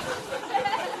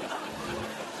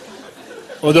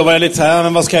 Och då var jag lite så här,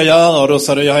 men vad ska jag göra? Och då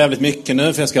sa du, jag har jävligt mycket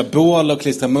nu för jag ska ha bål och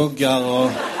klistra muggar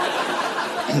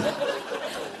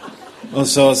och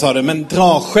så sa du, men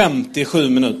dra skämt i 7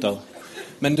 minuter.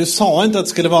 Men du sa inte att det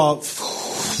skulle vara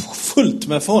fullt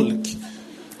med folk.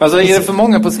 Alltså, är det för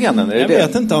många på scenen? Är det jag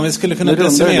vet inte om vi skulle kunna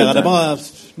decimera det bara.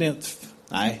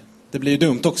 Nej, det blir ju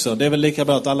dumt också. Det är väl lika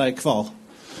bra att alla är kvar.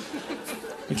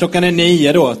 Klockan är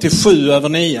 9 då, till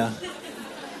 7:07.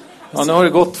 Ja, nu har det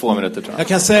gått 2 minuter, tror jag. Jag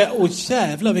kan säga,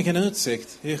 jävlar vilken utsikt.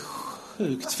 Det är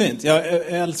sjukt fint. Jag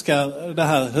älskar det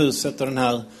här huset och den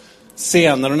här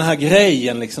scenen och den här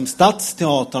grejen, liksom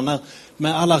Stadsteatern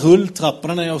med alla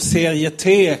rulltrapporna och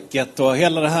serieteket och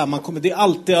hela det här. Det är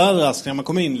alltid överraskning när man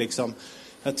kommer in liksom.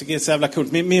 Jag tycker det är så jävla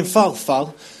coolt. Min farfar,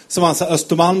 som var en sån här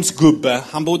Östermalmsgubbe,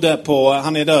 han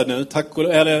är död nu,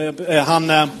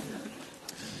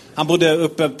 han bodde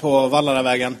uppe på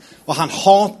Vallaravägen och han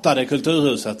hatade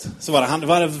Kulturhuset. Så var det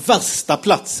var den värsta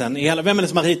platsen i hela. Vem är det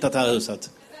som har ritat det här huset?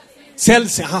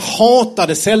 Celsing. Han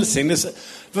hatade Celsing. Det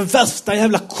var värsta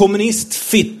jävla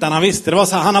kommunistfittan han visste. Det var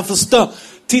så här, han har förstört.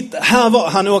 Titta,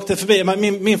 han åkte förbi.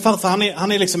 Min farfar,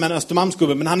 han är liksom en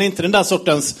Östermalmsgubbe, men han är inte den där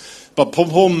sortens bara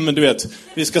pom, du vet.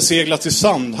 Vi ska segla till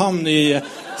Sandhamn i,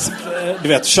 du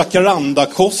vet,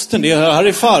 Jacaranda-kosten. Det här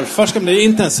är farfar, ska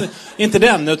bli inte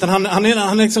den, utan han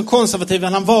är liksom konservativ.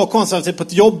 Han var konservativ på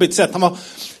ett jobbigt sätt. Han var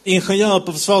ingenjör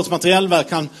på Försvarets materielverk.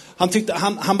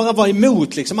 Han bara var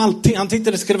emot liksom allting. Han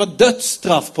tyckte det skulle vara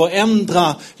dödsstraff på att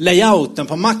ändra layouten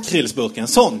på makrillsburken.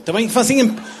 Sånt.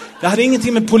 Det hade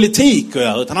ingenting med politik att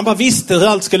göra, utan han bara visste hur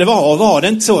allt skulle vara. Och var det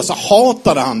inte så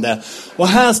hatade han det. Och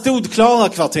här stod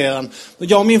Klara-kvarteren. Och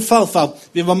jag och min farfar,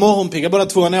 vi var morgonpigga båda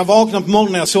två. När jag vaknade på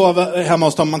morgonen, när jag sov hemma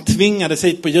hos dem, man tvingades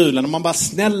hit på julen. Och man bara,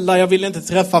 snälla, jag vill inte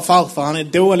träffa farfar. Han är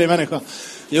dålig människa.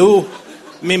 Jo,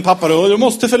 min pappa då, du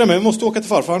måste följa med, vi måste åka till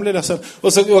farfar. Han blir ledsen.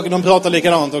 Och så åker de prata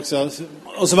likadant också.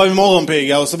 Och så var vi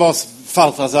morgonpigga och så var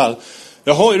farfar så här: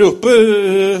 jaha, är du uppe?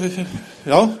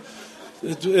 Ja.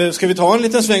 Ska vi ta en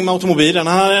liten sväng med automobilen?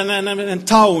 Han har en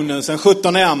Taunus, en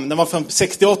 17M. Den var från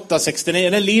 68, 69.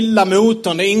 Den lilla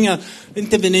motorn, det är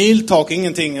inte vinyltak,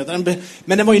 ingenting.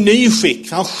 Men den var i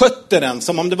nyskick. Han skötte den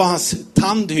som om det var hans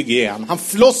tandhygien. Han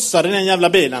flossade den jävla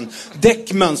bilen.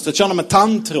 Däckmönstret körde med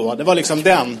tandtråd. Det var liksom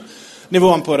den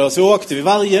nivån på det. Och så åkte vi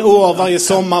varje år, varje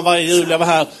sommar, varje jul jag var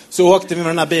här. Så åkte vi med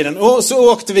den här bilen. Och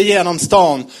så åkte vi genom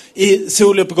stan i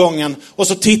soluppgången. Och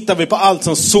så tittade vi på allt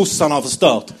som sossarna har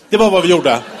förstört. Det var vad vi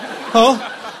gjorde. Ja.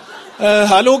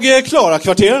 Här låg Klara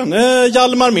kvarteren.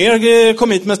 Hjalmar Mer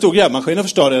kom hit med en stor grävmaskin och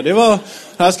förstörde. Det var,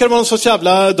 här ska det vara en sorts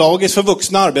jävla dagis för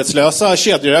vuxna arbetslösa,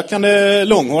 kedjerökande,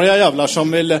 långhåriga jävlar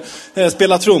som vill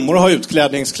spela trummor och ha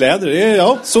utklädningskläder.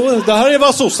 Det här är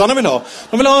vad sossarna vill ha.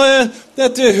 De vill ha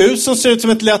ett hus som ser ut som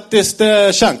ett lettiskt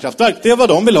kärnkraftverk. Det är vad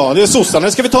de vill ha. Det är sossarna.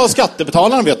 Det ska vi ta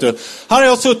skattebetalarna, vet du. Här har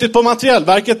jag suttit på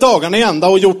materiellverket dagarna i ända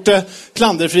och gjort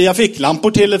klanderfria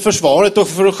ficklampor till försvaret och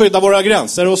för att skydda våra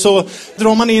gränser. Och så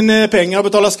drar man in pengar och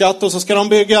betalar skatt och så ska de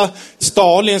bygga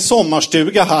stall i en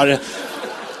sommarstuga här.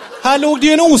 Här låg det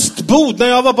ju en ostbod. När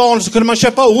jag var barn så kunde man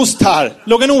köpa ost här.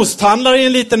 Låg en osthandlare i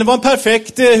en liten, det var en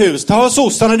perfekt hus. Det har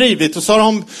sossarna rivit och så har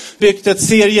de byggt ett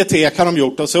serietek har de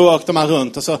gjort. Och så åkte man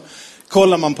runt och så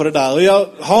kollar man på det där. Och jag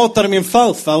hatade min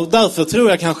farfar och därför tror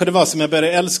jag kanske det var som jag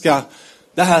började älska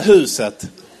det här huset.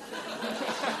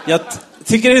 Jag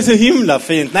tycker det är så himla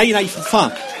fint. Nej, för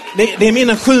fan. Det är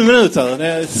mina 7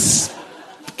 minuter.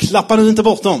 Klappar du inte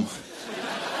bort dem?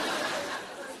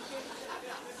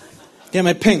 Ge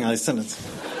mig pengar istället.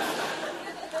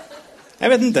 Jag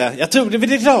vet inte. Jag tror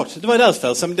det är klart. Det var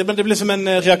därför. Det blev som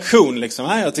en reaktion liksom.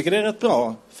 Nej, jag tycker det är rätt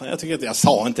bra. Jag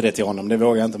sa inte det till honom. Det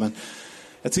vågar jag inte. Men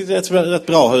jag tycker det är ett rätt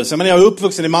bra hus. Men jag är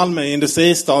uppvuxen i Malmö,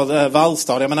 industristad,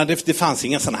 vallstad. Jag menar, det fanns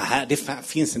inga såna här.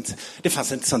 Det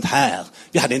fanns inte sånt här.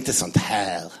 Vi hade inte sånt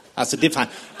här. Alltså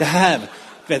det här.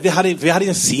 Vi hade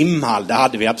en simhall, det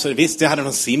hade vi absolut. Visst, vi hade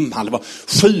en simhall. Det var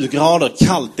 7 grader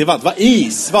kallt. Det var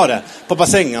is var det på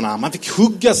bassängerna. Man fick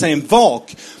hugga sig en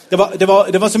vak. Det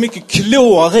var så mycket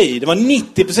klor i. Det var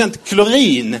 90%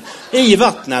 klorin i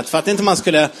vattnet för att inte man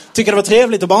skulle tycka det var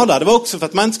trevligt att bada. Det var också för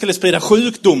att man inte skulle sprida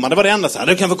sjukdomar. Det var det enda så här.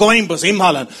 Du kan få komma in på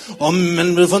simhallen.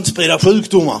 Men du får inte sprida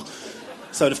sjukdomar.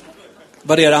 Så det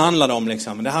var det handlade om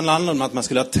liksom. Det handlade om att man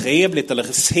skulle ha trevligt eller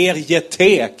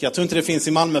serietek. Jag tror inte det finns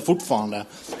i Malmö fortfarande.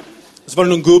 Så var det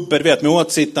någon gubbe, du vet, med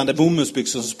åtsittande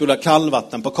bomullsbyxor som spulade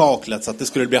kallvatten på kaklet så att det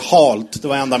skulle bli halt. Det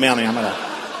var enda meningen med det.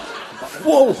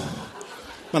 Wow!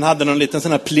 Man hade någon liten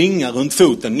sån här plinga runt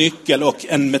foten, nyckel och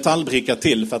en metallbricka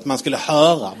till för att man skulle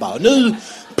höra. Bara, nu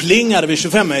plingade vi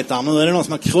 25 meter, nu är det någon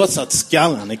som har krossat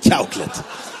skallen i kaklet.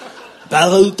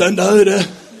 Bär ut den döde.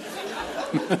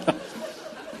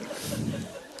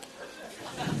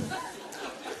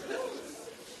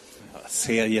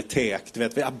 Serietek, du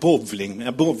vet,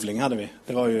 bowling hade vi.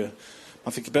 Det var ju,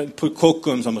 man fick på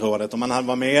Kockumsområdet, om man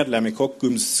var medlem i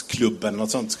Kockumsklubben och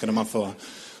sånt så kunde man få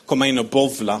komma in och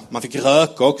bowla. Man fick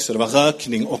röka också, det var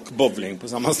rökning och bowling på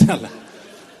samma ställe.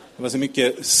 Det var så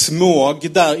mycket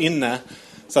småg där inne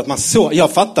så att man såg,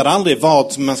 jag fattade aldrig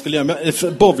vad man skulle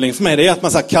göra. Bowling för mig, det är att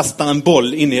man så här kastar en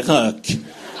boll in i rök.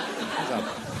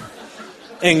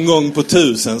 En gång på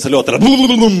 1000 så låter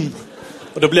det.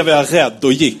 Och då blev jag rädd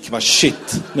och gick.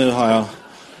 Shit, nu har jag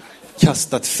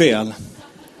kastat fel.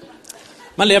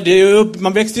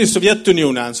 Man växte ju i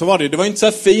Sovjetunionen, så var det var inte så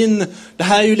här fin. Det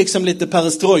här är ju liksom lite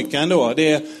perestrojka ändå.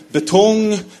 Det är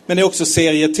betong, men det är också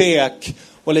serietek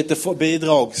och lite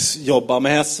bidragsjobbar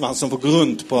med hästsvans som får gå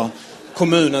runt på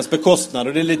kommunens bekostnad.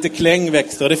 Och det är lite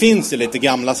klängväxter och det finns ju lite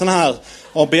gamla såna här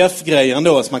ABF-grejer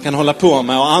ändå som man kan hålla på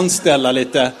med och anställa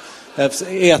lite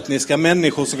etniska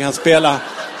människor som kan spela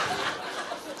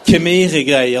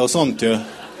kemiri-grejer och sånt ju.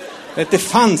 Det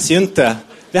fanns ju inte.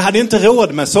 Vi hade ju inte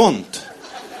råd med sånt.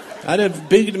 Jag hade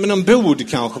byggt med någon bod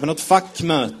kanske, med något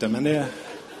fackmöte, men det...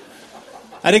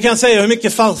 Ja, det kan jag säga hur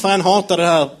mycket farfar än hatar det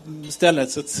här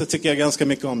stället så tycker jag ganska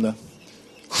mycket om det.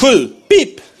 7,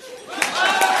 pip!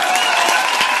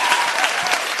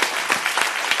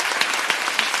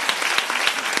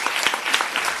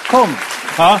 Kom!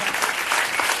 Ja.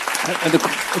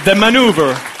 The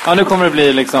maneuver. Ja, nu kommer det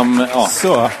bli liksom... Ja.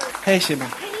 Så. Hej Kimmo.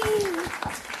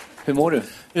 Hur mår du?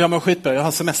 Jag mår skitbra, jag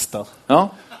har semester. Ja.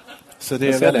 Så det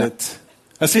är väldigt...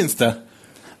 Jag syns det.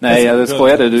 Nej, jag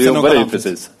skojade. Du jobbade ju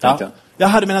precis. Ja. Jag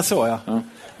hade mina så, ja.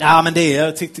 Ja, men det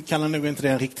jag tyckte kallar nog inte det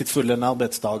en riktigt full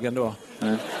arbetsdag ändå.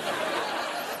 Nej.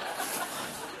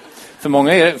 För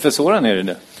många för Soran är det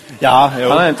nu. Ja, jo.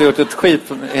 Han har inte gjort ett skit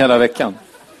hela veckan.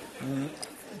 Mm.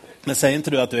 Men säger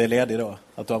inte du att du är ledig då?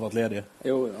 Att du har varit ledig?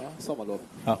 Jo, sommarlov.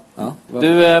 Ja.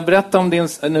 Du, berätta om din...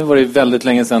 Nu var det ju väldigt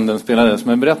länge sedan den spelades,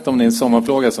 men berätta om din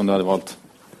sommarplåga som du hade valt.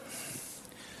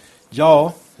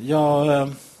 Ja, jag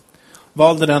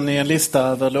valde den i en lista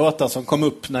över låtar som kom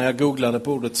upp när jag googlade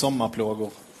på ordet sommarplågor.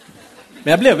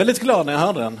 Men jag blev väldigt glad när jag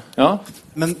hörde den. Ja.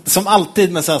 Men som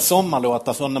alltid med så här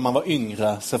sommarlåtar från när man var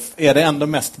yngre så är det ändå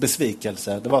mest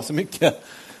besvikelse. Det var så mycket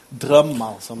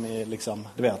drömmar som är liksom,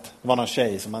 du vet, det var någon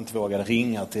tjej som man inte vågade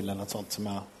ringa till eller något sånt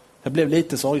som jag blev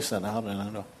lite sorgsen när jag hörde den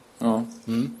ändå. Ja,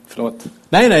 förlåt.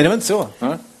 Nej, det var inte så.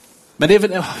 Ja. Men det är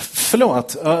väl,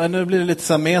 förlåt, nu blir det lite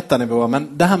så här metanivå,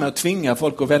 men det här med att tvinga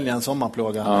folk att välja en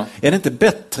sommarplåga, är det inte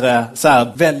bättre så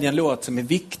här, välja en låt som är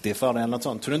viktig för dig eller något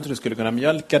sånt? Tror du inte du skulle kunna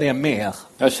mjölka det mer?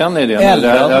 Jag känner det.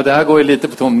 Eller, det här går ju lite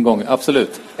på tomgång,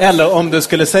 absolut. Eller om du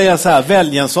skulle säga så här,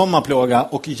 välj en sommarplåga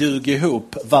och ljug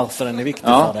ihop varför den är viktig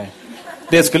för dig.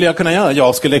 Det skulle jag kunna göra.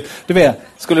 Jag skulle, du vet,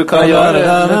 skulle du kunna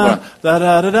göra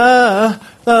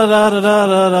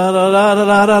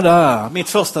det? Mitt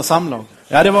första samlag.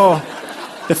 Ja, det var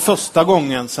det första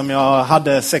gången som jag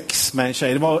hade sex med en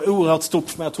tjej. Det var oerhört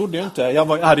stort, men jag trodde ju inte. Jag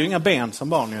hade ju inga ben som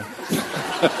barn ju.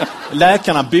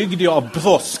 Läkarna byggde ju av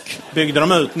brosk. Byggde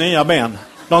de ut nya ben.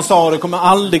 De sa att du kommer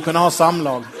aldrig kunna ha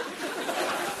samlag.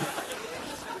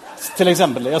 Till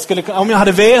exempel, om jag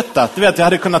hade vetat, du vet, jag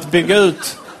hade kunnat bygga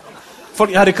ut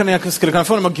folk, jag skulle kunna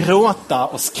få dem att gråta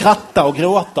och skratta och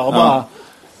gråta och bara,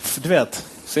 du vet.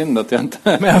 Synd att jag inte...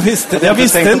 Men jag visste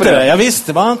inte det. Jag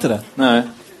visste bara inte det. Nej.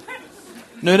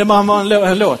 Nu är det bara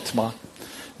en låt bara.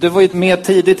 Du var ju med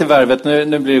tidigt i Värvet,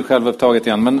 nu blir det självupptaget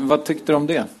igen. Men vad tyckte du om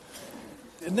det?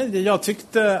 Nej, jag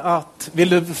tyckte att... Vill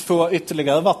du få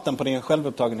ytterligare vatten på din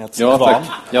självupptagenhet?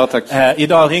 Ja, tack.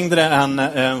 Idag ringde det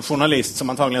en journalist som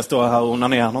antagligen står här och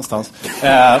onanerar någonstans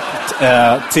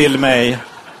till mig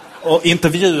och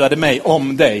intervjuade mig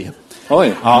om dig.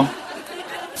 Oj. Ja.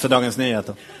 För Dagens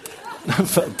Nyheter.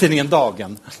 För tidningen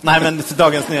Dagen. Nej, men för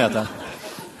Dagens Nyheter.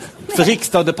 För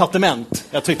riksdag och departement.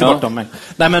 Jag tryckte bort dem.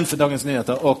 Nej, men för Dagens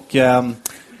Nyheter. Och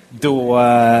då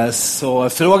så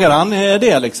frågade han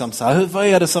det liksom. Så här, vad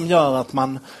är det som gör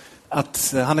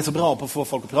att han är så bra på att få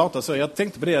folk att prata? Så jag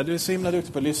tänkte på det. Du är så himla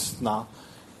duktig på att lyssna.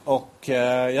 Och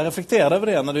jag reflekterade över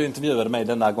det när du intervjuade mig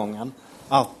den där gången.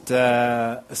 Att så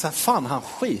här, fan, han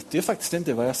skiter ju faktiskt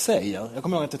inte i vad jag säger. Jag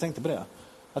kommer ihåg att jag tänkte på det.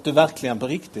 Att du verkligen på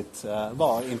riktigt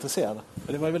var intresserad.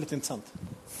 Och det var ju väldigt intressant.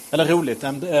 Eller roligt,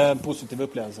 en positiv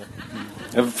upplevelse.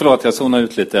 Förlåt, jag zonar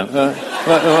ut lite.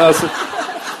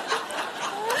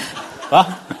 Va?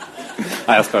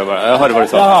 Nej, jag skojar bara. Jag hörde vad du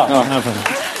sa. Ja.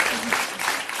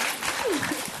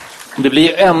 Det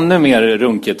blir ännu mer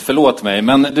runkigt, förlåt mig.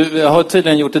 Men du har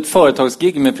tydligen gjort ett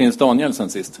företagsgig med Prins Daniel sen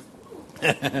sist.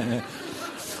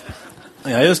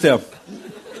 Ja, just det.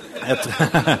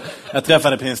 Jag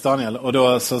träffade Prins Daniel och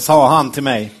då så sa han till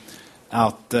mig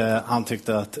att han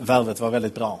tyckte att Värvet var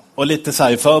väldigt bra. Och lite så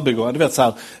här i förbigående, du vet så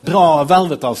här, bra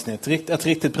Värvet-avsnitt, ett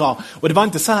riktigt bra. Och det var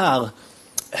inte så här,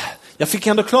 jag fick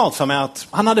ändå klart för mig att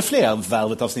han hade fler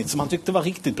Värvet-avsnitt som han tyckte var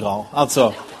riktigt bra.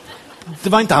 Alltså, det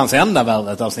var inte hans enda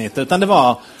Värvet-avsnitt, utan det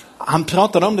var, han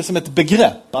pratade om det som ett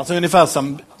begrepp. Alltså ungefär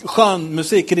som skön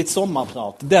musik i ditt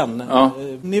sommarprat. Den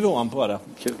nivån på det.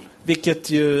 Kul. Vilket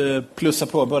ju plussar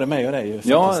på både mig och dig. Ju,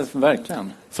 ja,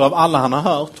 verkligen. För av alla han har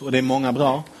hört, och det är många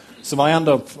bra, så var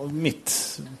ändå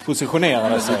mitt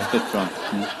positionerade sig. Bra.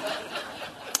 Mm.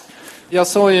 Jag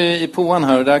sa ju i påan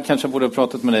här, och där kanske jag borde ha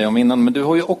pratat med dig om innan, men du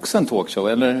har ju också en talkshow,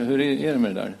 eller hur är det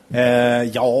med det där?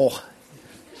 Ja,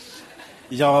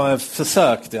 jag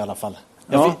försökte i alla fall.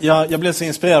 Ja. Jag blev så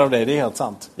inspirerad av det, det är helt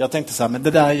sant. Jag tänkte så här, men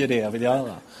det där är ju det jag vill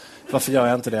göra. Varför gör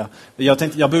jag inte det?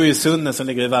 Jag bor i Sunne som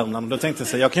ligger i Värmland. Då tänkte jag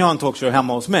så här, jag kan ju ha en talkshow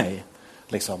hemma hos mig.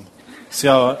 Liksom. Så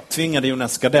jag tvingade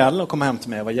Jonas Gardell att komma hem till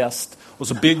mig och vara gäst. Och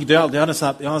så byggde jag har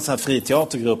en så här fri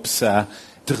teatergrupps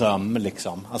dröm.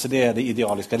 Liksom. Alltså det är det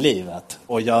idealiska livet.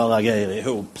 Och göra grejer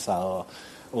ihop. Så här,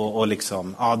 och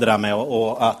liksom, ja, det där med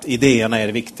och att idéerna är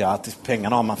det viktiga. Att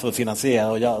pengarna har man för att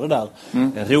finansiera och göra det där.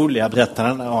 Roliga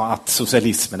berättanden. Och att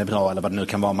socialismen är bra eller vad det nu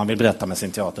kan vara man vill berätta med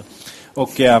sin teater.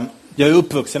 Och jag är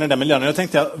uppvuxen i den miljön. Och jag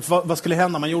tänkte, vad skulle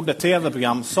hända om man gjorde ett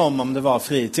tv-program som om det var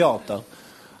fri teater?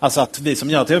 Alltså att vi som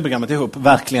gör tv-programmet ihop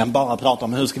verkligen bara pratar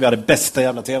om hur ska vi göra det bästa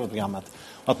jävla tv-programmet.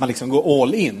 Och att man liksom går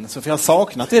all in. Så för jag har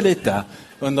saknat det lite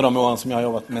under de åren som jag har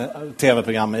jobbat med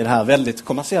tv-program i det här väldigt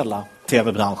kommersiella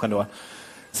tv-branschen då.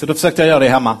 Så då försökte jag göra det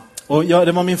hemma. Och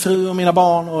det var min fru och mina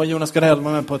barn och Jonas Gardell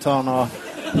var med på ett hörn och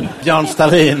Björn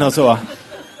Stalin och så.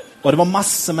 Och det var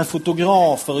massor med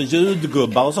fotografer och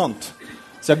ljudgubbar och sånt.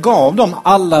 Så jag gav dem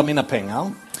alla mina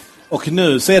pengar. Och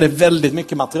nu så är det väldigt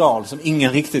mycket material som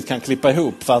ingen riktigt kan klippa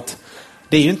ihop. För att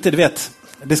det är ju inte, du vet,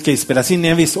 det ska ju spelas in i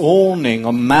en viss ordning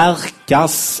och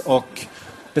märkas och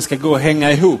det ska gå och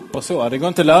hänga ihop och så. Det går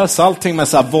inte att lösa allting med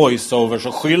så här voiceovers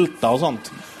och skyltar och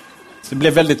sånt. Så det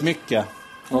blev väldigt mycket.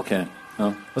 Okej.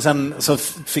 Ja. Och sen så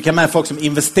fick jag med folk som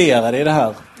investerade i det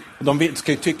här. Och de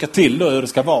ska ju tycka till då hur det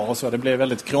ska vara och så. Det blev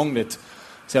väldigt krångligt.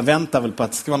 Så jag väntar väl på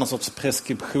att det ska vara någon sorts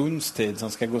preskriptionstid som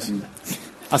ska gå...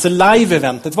 Alltså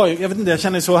live-eventet var ju... Jag vet inte, jag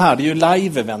känner så här. Det är ju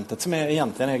live-eventet som är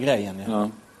egentligen är grejen.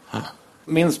 Ja.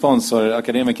 Min sponsor,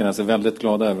 Akademikerna, är väldigt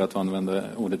glada över att du använder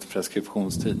ordet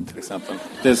preskriptionstid till exempel.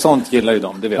 Det är sånt gillar ju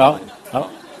de, det vet man. Ja.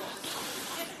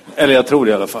 Eller jag tror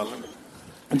det i alla fall.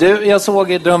 Du, jag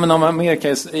såg Drömmen om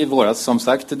Amerika i våras, som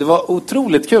sagt. Det var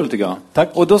otroligt kul tycker jag. Tack.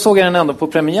 Och då såg jag den ändå på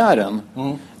premiären.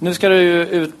 Nu ska du ju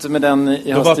ut med den i höst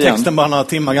igen. Då var texten bara några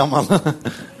timmar gammal.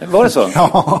 Var det så?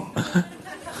 Ja.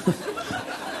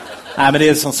 Nej, men det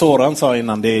är som Soran sa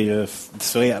innan, det är ju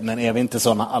så men är vi inte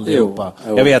såna allihopa?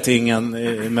 Jo. Jag vet ingen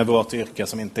med vårt yrke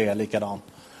som inte är likadan.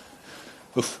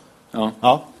 Uff.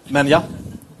 Ja, men ja.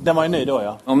 Den var ju ny då,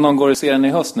 ja. Om någon går och ser den i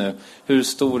höst nu, hur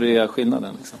stor är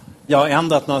skillnaden liksom? Jag har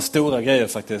ändrat några stora grejer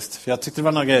faktiskt. För jag tyckte det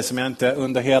var några grejer som jag inte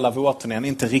under hela vårturnén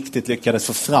inte riktigt lyckades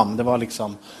få fram. Det var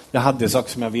liksom, jag hade saker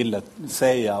som jag ville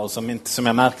säga och som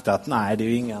jag märkte att nej, det är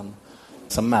ju ingen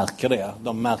som märker det.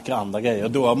 De märker andra grejer.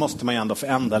 Och då måste man ju ändå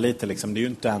förändra lite liksom. Det är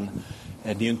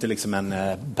ju inte liksom en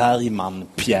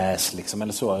Bergman-pjäs liksom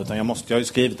eller så. Utan jag har ju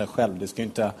skrivit den själv. Det ska ju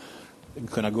inte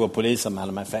kunna gå och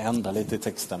polisanmäla mig för att ändra lite i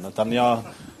texten. Utan jag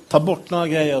tar bort några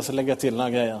grejer och så lägger till några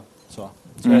grejer. Så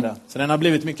är det. Så den har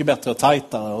blivit mycket bättre och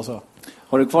tajtare och så.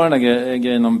 Har du kvar den där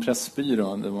grejen om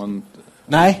Pressbyrån? Det var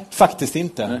Nej, faktiskt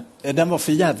inte. Nej. Den var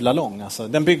för jävla lång alltså.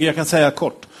 Den bygger, jag kan säga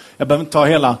kort. Jag behöver inte ta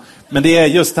hela. Men det är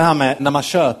just det här med när man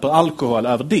köper alkohol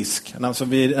över disk. Alltså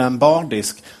vid en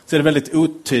bardisk så är det väldigt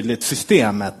otydligt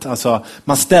systemet. Alltså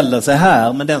man ställer sig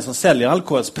här, men den som säljer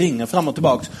alkohol springer fram och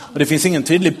tillbaka. Och det finns ingen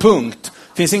tydlig punkt.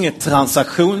 Det finns inget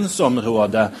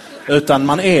transaktionsområde. Utan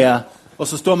man är... Och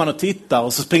så står man och tittar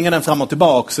och så springer den fram och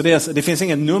tillbaka. Så det finns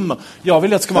ingen nummer. Jag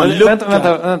vill att det ska vara en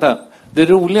lucka. Vänta. Det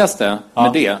roligaste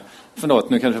med det... Förlåt,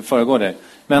 nu kanske jag föregår dig.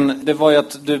 Men det var ju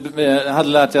att du hade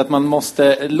lärt dig att man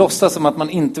måste låtsas som att man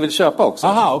inte vill köpa också.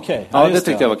 Aha, okej. Ja, det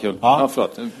tyckte jag var kul. Ja,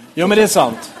 förlåt. Jo, men det är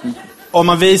sant. Om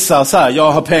man visar så här,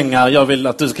 jag har pengar, jag vill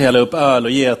att du ska hälla upp öl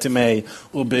och ge till mig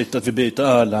och vi byter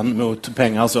ölen mot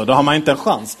pengar och så. Då har man inte en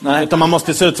chans. Nej. Utan man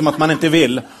måste se ut som att man inte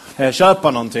vill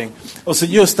köpa någonting. Och så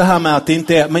just det här med att det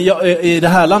inte är... Men i det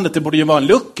här landet det borde ju vara en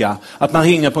lucka. Att man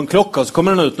ringer på en klocka och så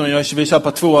kommer den ut och jag vill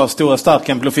köpa 2 stora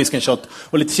starka, en Blue Fisken shot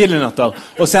och lite chilinötter.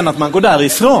 Och sen att man går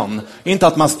därifrån. Inte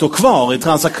att man står kvar i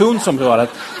transaktionsområdet.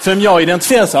 För om jag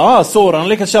identifierar sig, sådan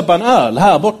lyckas köpa en öl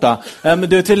här borta. Men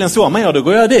det är tydligen så man gör, då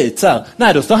går jag dit så här.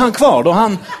 Nej, då står han kvar. Då har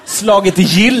han slagit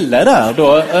gille där.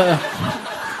 Då,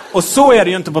 och så är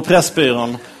det ju inte på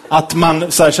Pressbyrån. Att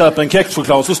man så här, köper en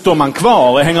kexchoklad och så står man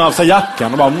kvar och hänger av sig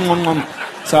jackan och bara...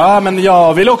 Så men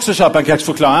jag vill också köpa en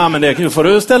kexchoklad. Ja, men det får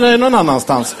du ställa dig någon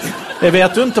annanstans. Det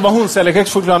vet du inte vad hon säljer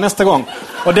kexchoklad nästa gång.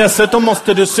 Och dessutom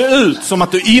måste du se ut som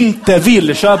att du inte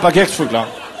vill köpa kexchoklad.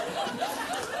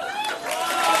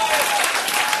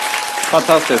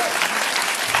 Fantastiskt.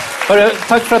 Hörru,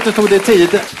 tack för att du tog dig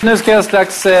tid. Nu ska jag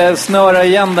strax snöra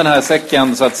igen den här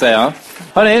säcken så att säga.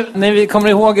 Hörrni, ni kommer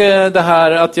ihåg det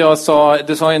här att jag sa,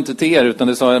 det sa jag inte till er utan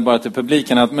det sa jag bara till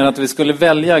publiken, men att vi skulle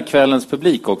välja kvällens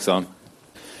publik också.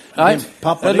 Nej,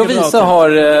 Lovisa har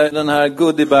den här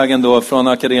goodiebagen då från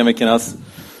Akademikernas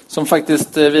som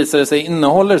faktiskt visade sig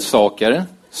innehåller saker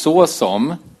så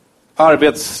som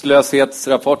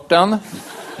arbetslöshetsrapporten.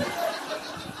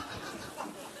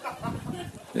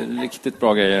 Det är riktigt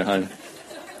bra grejer här.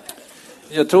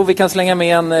 Jag tror vi kan slänga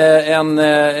med en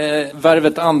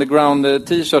Värvet Underground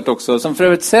t-shirt också. Som för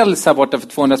övrigt säljs här borta för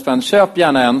 200 spänn. Köp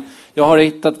gärna en. Jag har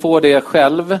hittat på det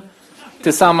själv.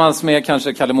 Tillsammans med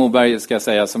kanske Kalle Moberg ska jag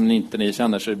säga. Som inte ni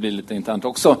känner så det blir lite internt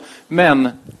också. Men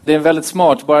det är väldigt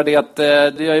smart. Bara det att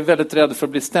jag är väldigt rädd för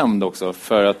att bli stämd också.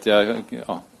 För att jag...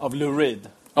 Ja. Av Lou Reed?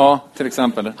 Ja, till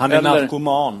exempel. Han är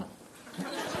narkoman.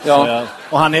 Ja.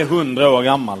 Och han är 100 år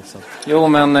gammal. Så. Jo,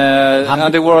 men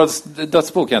Underworlds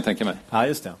dödsbok kan jag tänka mig. Ja,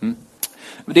 just det.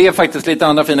 Det är faktiskt lite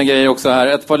andra fina grejer också här.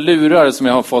 Ett par lurar som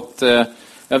jag har fått.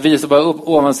 Jag visar bara upp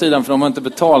ovansidan för de har inte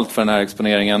betalt för den här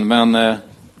exponeringen. Men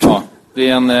ja, det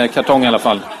är en kartong i alla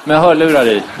fall. Med hörlurar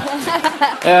i.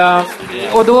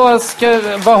 Och då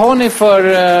vad har ni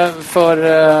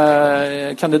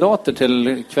för kandidater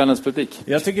till kvällens publik?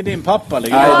 Jag tycker din pappa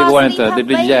ligger. Nej, det går inte. Det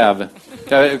blir jäv.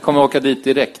 Jag kommer åka dit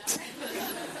direkt.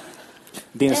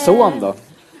 Din son då?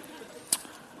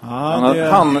 Ja,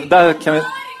 han där kan vi... Va?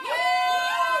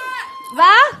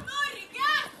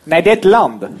 Nej, det är ett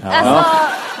land. Ja. Alltså,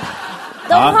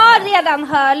 de har redan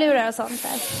hörlurar och sånt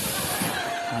där.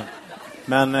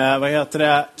 Men vad heter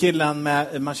det? Killen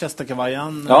med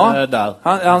manchesterkavajen där.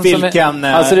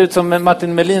 Han ser ut som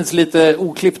Martin Melins lite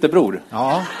oklippte bror.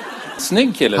 Ja.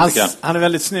 Snygg kille tycker jag. Han är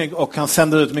väldigt snygg och han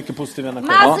sänder ut mycket positiv energi.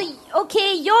 Men alltså,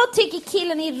 okej, jag tycker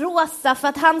killen i rosa för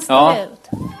att han står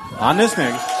ut. Han är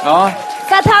snygg. Ja.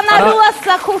 För att han har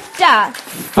rosa skjorta.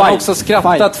 Han har också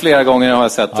skrattat flera gånger har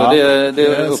jag sett. Och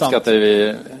det uppskattar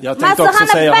vi. Jag Men alltså, han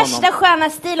har värsta sköna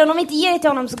stilen. Om vi inte ger det till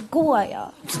honom så går jag.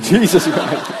 Jesus.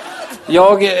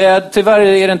 Tyvärr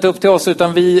är det inte upp till oss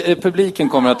utan publiken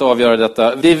kommer att avgöra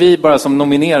detta. Det är vi bara som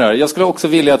nominerar. Jag skulle också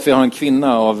vilja att vi har en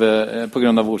kvinna på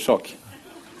grund av orsak.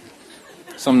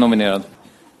 Som nominerad.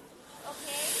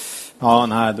 Ja,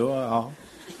 nej då, ja.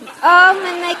 Ja,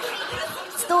 men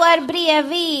står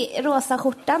bredvid rosa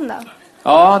skjortan då?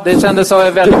 Ja, det kändes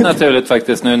väldigt naturligt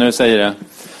faktiskt nu när du säger det.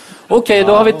 Okej,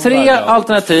 då har vi 3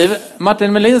 alternativ.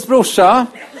 Martin Melins brorsa,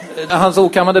 hans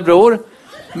okammade bror,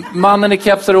 mannen i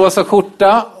keps och rosa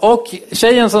skjorta och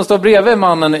tjejen som står bredvid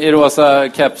mannen i rosa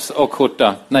keps och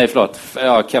skjorta. Nej, förlåt.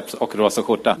 Ja, keps och rosa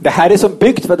skjorta. Det här är som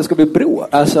byggt för att det ska bli bra.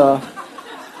 Alltså...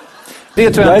 Det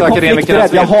tror jag inte akademikerna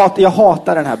jag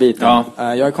hatar den här biten.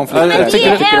 Jag är konflikträdd. Men det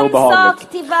är en sak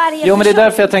till varje Jo, men det är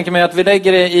därför jag tänker mig att vi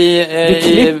lägger det i... vi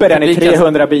klipper den i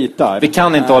 300 bitar. Vi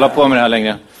kan inte hålla på med det här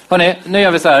längre. Hörrni, nu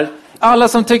gör vi så här. Alla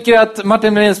som tycker att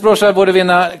Martin Melins brorsa borde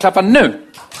vinna, klappa nu.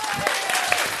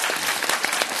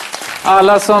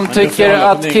 Alla som tycker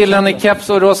att killen i keps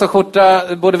och rosa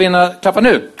skjorta borde vinna, klappa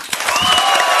nu.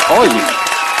 Oj!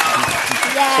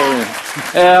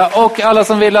 Och alla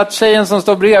som vill att tjejen som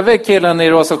står bredvid killen i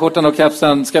rosa skjortan och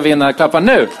kepsen ska vinna, klappa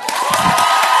nu.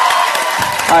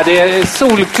 Det är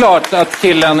solklart att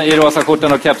killen i rosa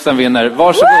skjortan och kepsen vinner.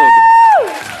 Varsågod.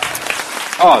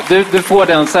 Ja, du får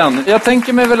den sen. Jag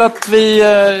tänker mig väl att vi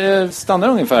stannar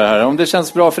ungefär här, om det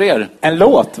känns bra för er. En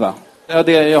låt, va?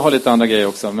 Ja, jag har lite andra grejer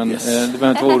också, men du behöver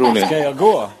inte vara orolig. Ska jag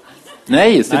gå?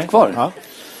 Nej, sitt kvar. Ja.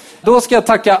 Då ska jag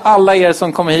tacka alla er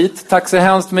som kom hit. Tack så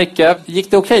hemskt mycket.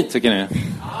 Gick det okej, tycker ni?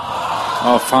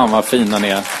 Ja, fan vad fina ni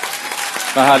är.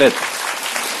 Vad härligt.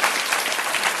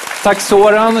 Tack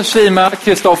Soran, Shima,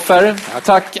 Kristoffer.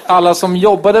 Tack alla som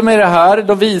jobbade med det här.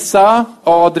 Lovisa,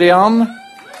 Adrian,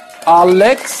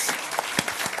 Alex,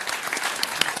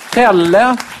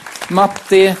 Pelle,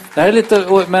 Matti. Det här är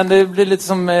lite, men det blir lite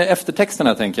som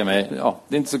eftertexterna, tänker jag mig. Ja,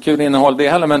 det är inte så kul innehåll det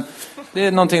heller, men det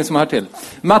är någonting som hör till.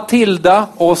 Matilda,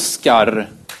 Oskar.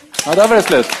 Ja, där var det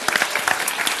slut.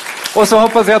 Och så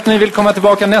hoppas jag att ni vill komma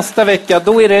tillbaka nästa vecka.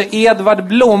 Då är det Edvard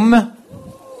Blom,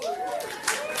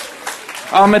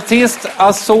 Ametist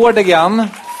Azordegan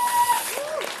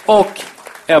och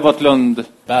Ebbot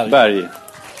Lundberg.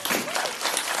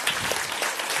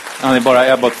 Han är bara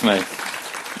Ebbot för mig.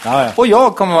 Ja. Och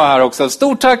jag kommer vara här också.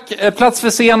 Stort tack, plats för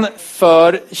scen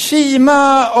för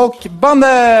Shima och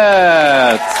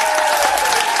bandet.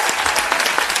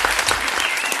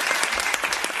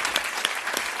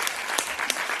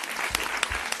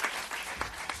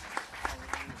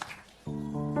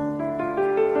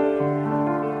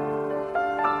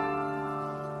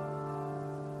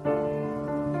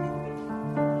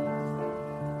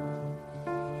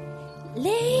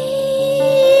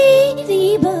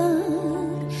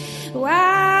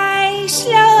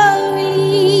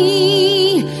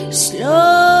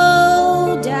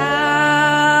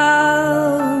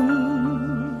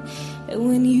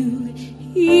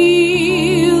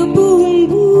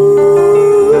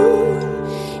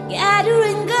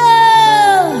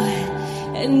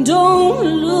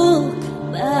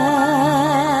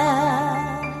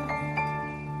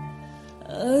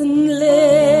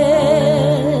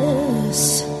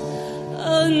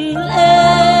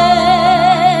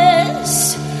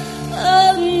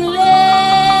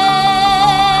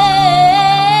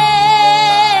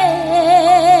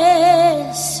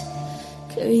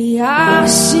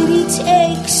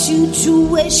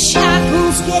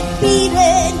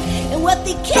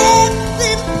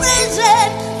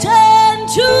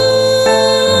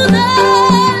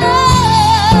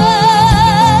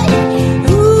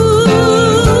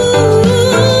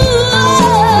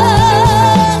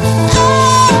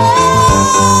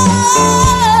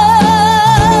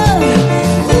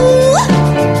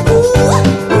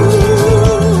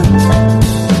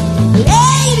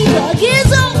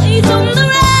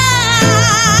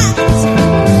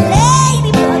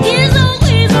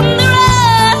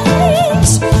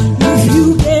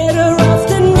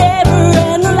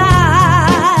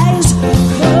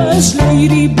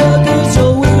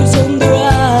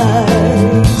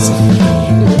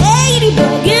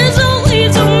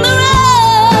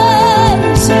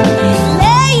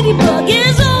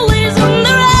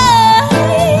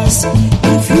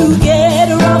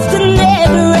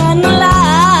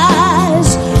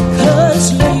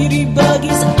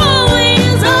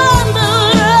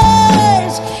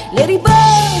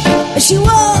 She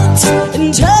walks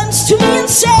and turns to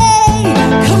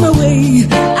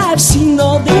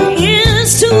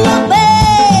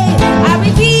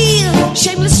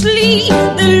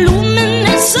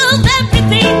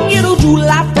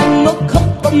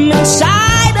from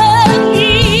inside of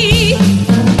me.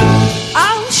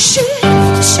 I'll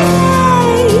shift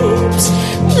shapes,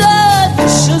 the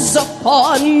dishes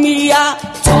upon me. I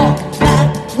talk that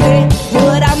way,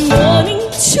 what I'm running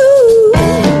to.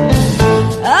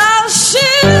 I'll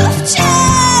shift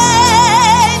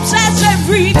shapes as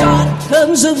every thought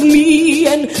comes of me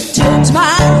and turns my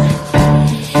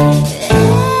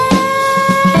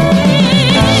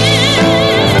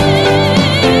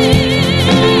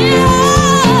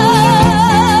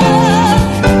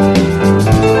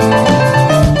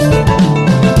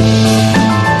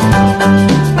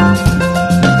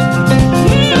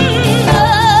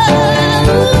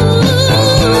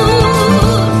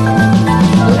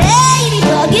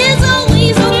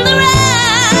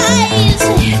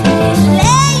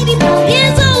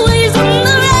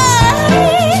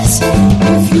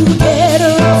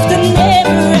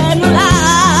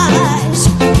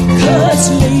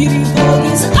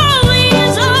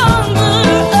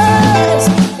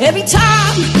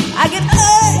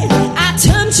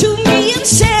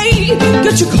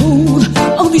you cold,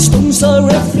 all these stones are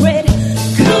a thread.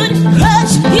 Could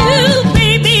crush you,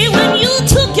 baby. When you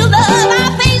took your love,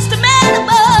 I faced a man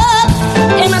above,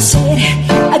 and I said,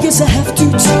 I guess I have to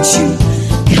teach you.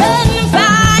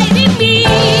 Confide in me.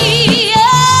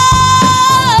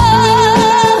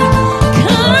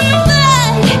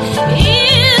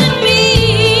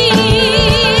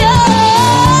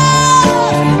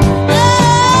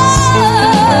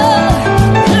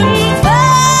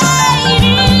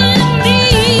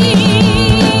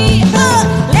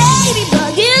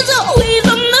 Ladybug is always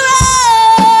on the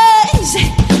rise.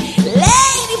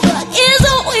 Ladybug is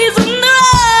always on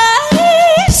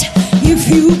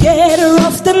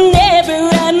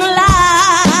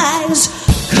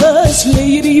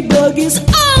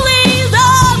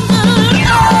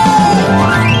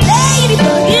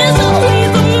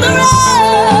the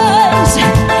rise.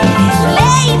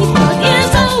 Ladybug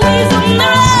is always on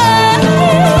the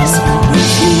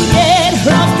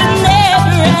rise. If you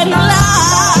get her off the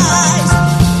never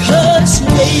analyze, 'cause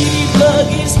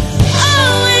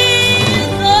Ladybug is always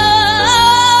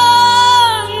on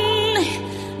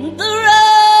the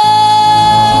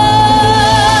rise.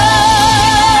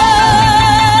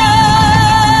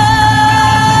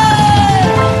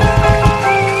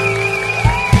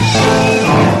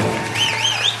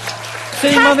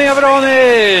 Simon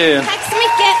Everani! Tack så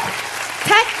mycket.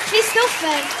 Tack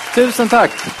Kristoffer. Tusen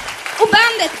tack. Och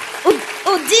bandet.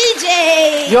 Och DJ.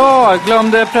 Ja,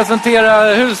 glömde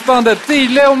presentera husbandet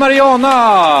Dile och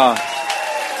Mariana.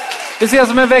 Vi ses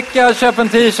om en vecka. Köp en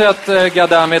t-shirt,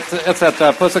 goddammit, etc.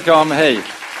 Puss och kram, hej.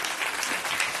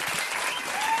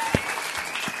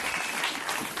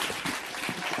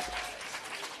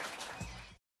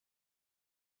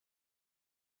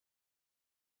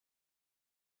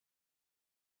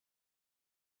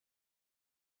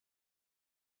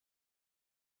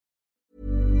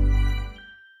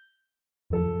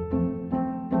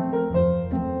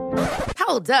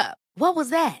 Hold up. What was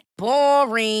that?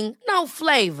 Boring. No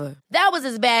flavor. That was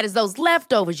as bad as those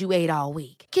leftovers you ate all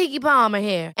week. Keke Palmer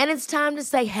here, and it's time to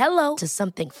say hello to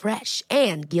something fresh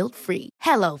and guilt-free.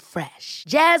 Hello Fresh.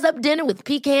 Jazz up dinner with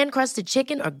pecan-crusted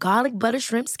chicken or garlic butter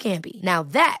shrimp scampi. Now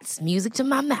that's music to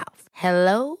my mouth.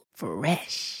 Hello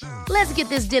Fresh. Let's get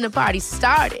this dinner party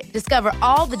started. Discover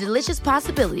all the delicious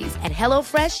possibilities at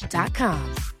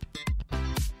HelloFresh.com.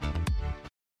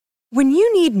 When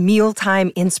you need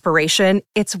mealtime inspiration,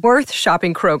 it's worth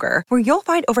shopping Kroger, where you'll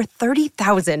find over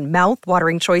 30,000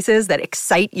 mouth-watering choices that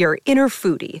excite your inner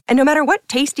foodie. And no matter what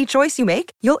tasty choice you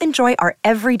make, you'll enjoy our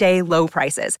everyday low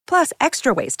prices, plus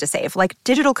extra ways to save, like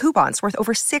digital coupons worth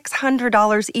over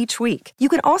 $600 each week. You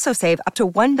can also save up to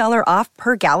 $1 off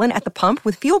per gallon at the pump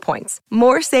with fuel points.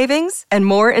 More savings and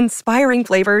more inspiring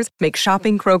flavors make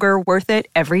shopping Kroger worth it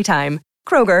every time.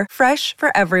 Kroger, fresh for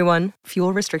everyone.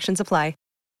 Fuel restrictions apply.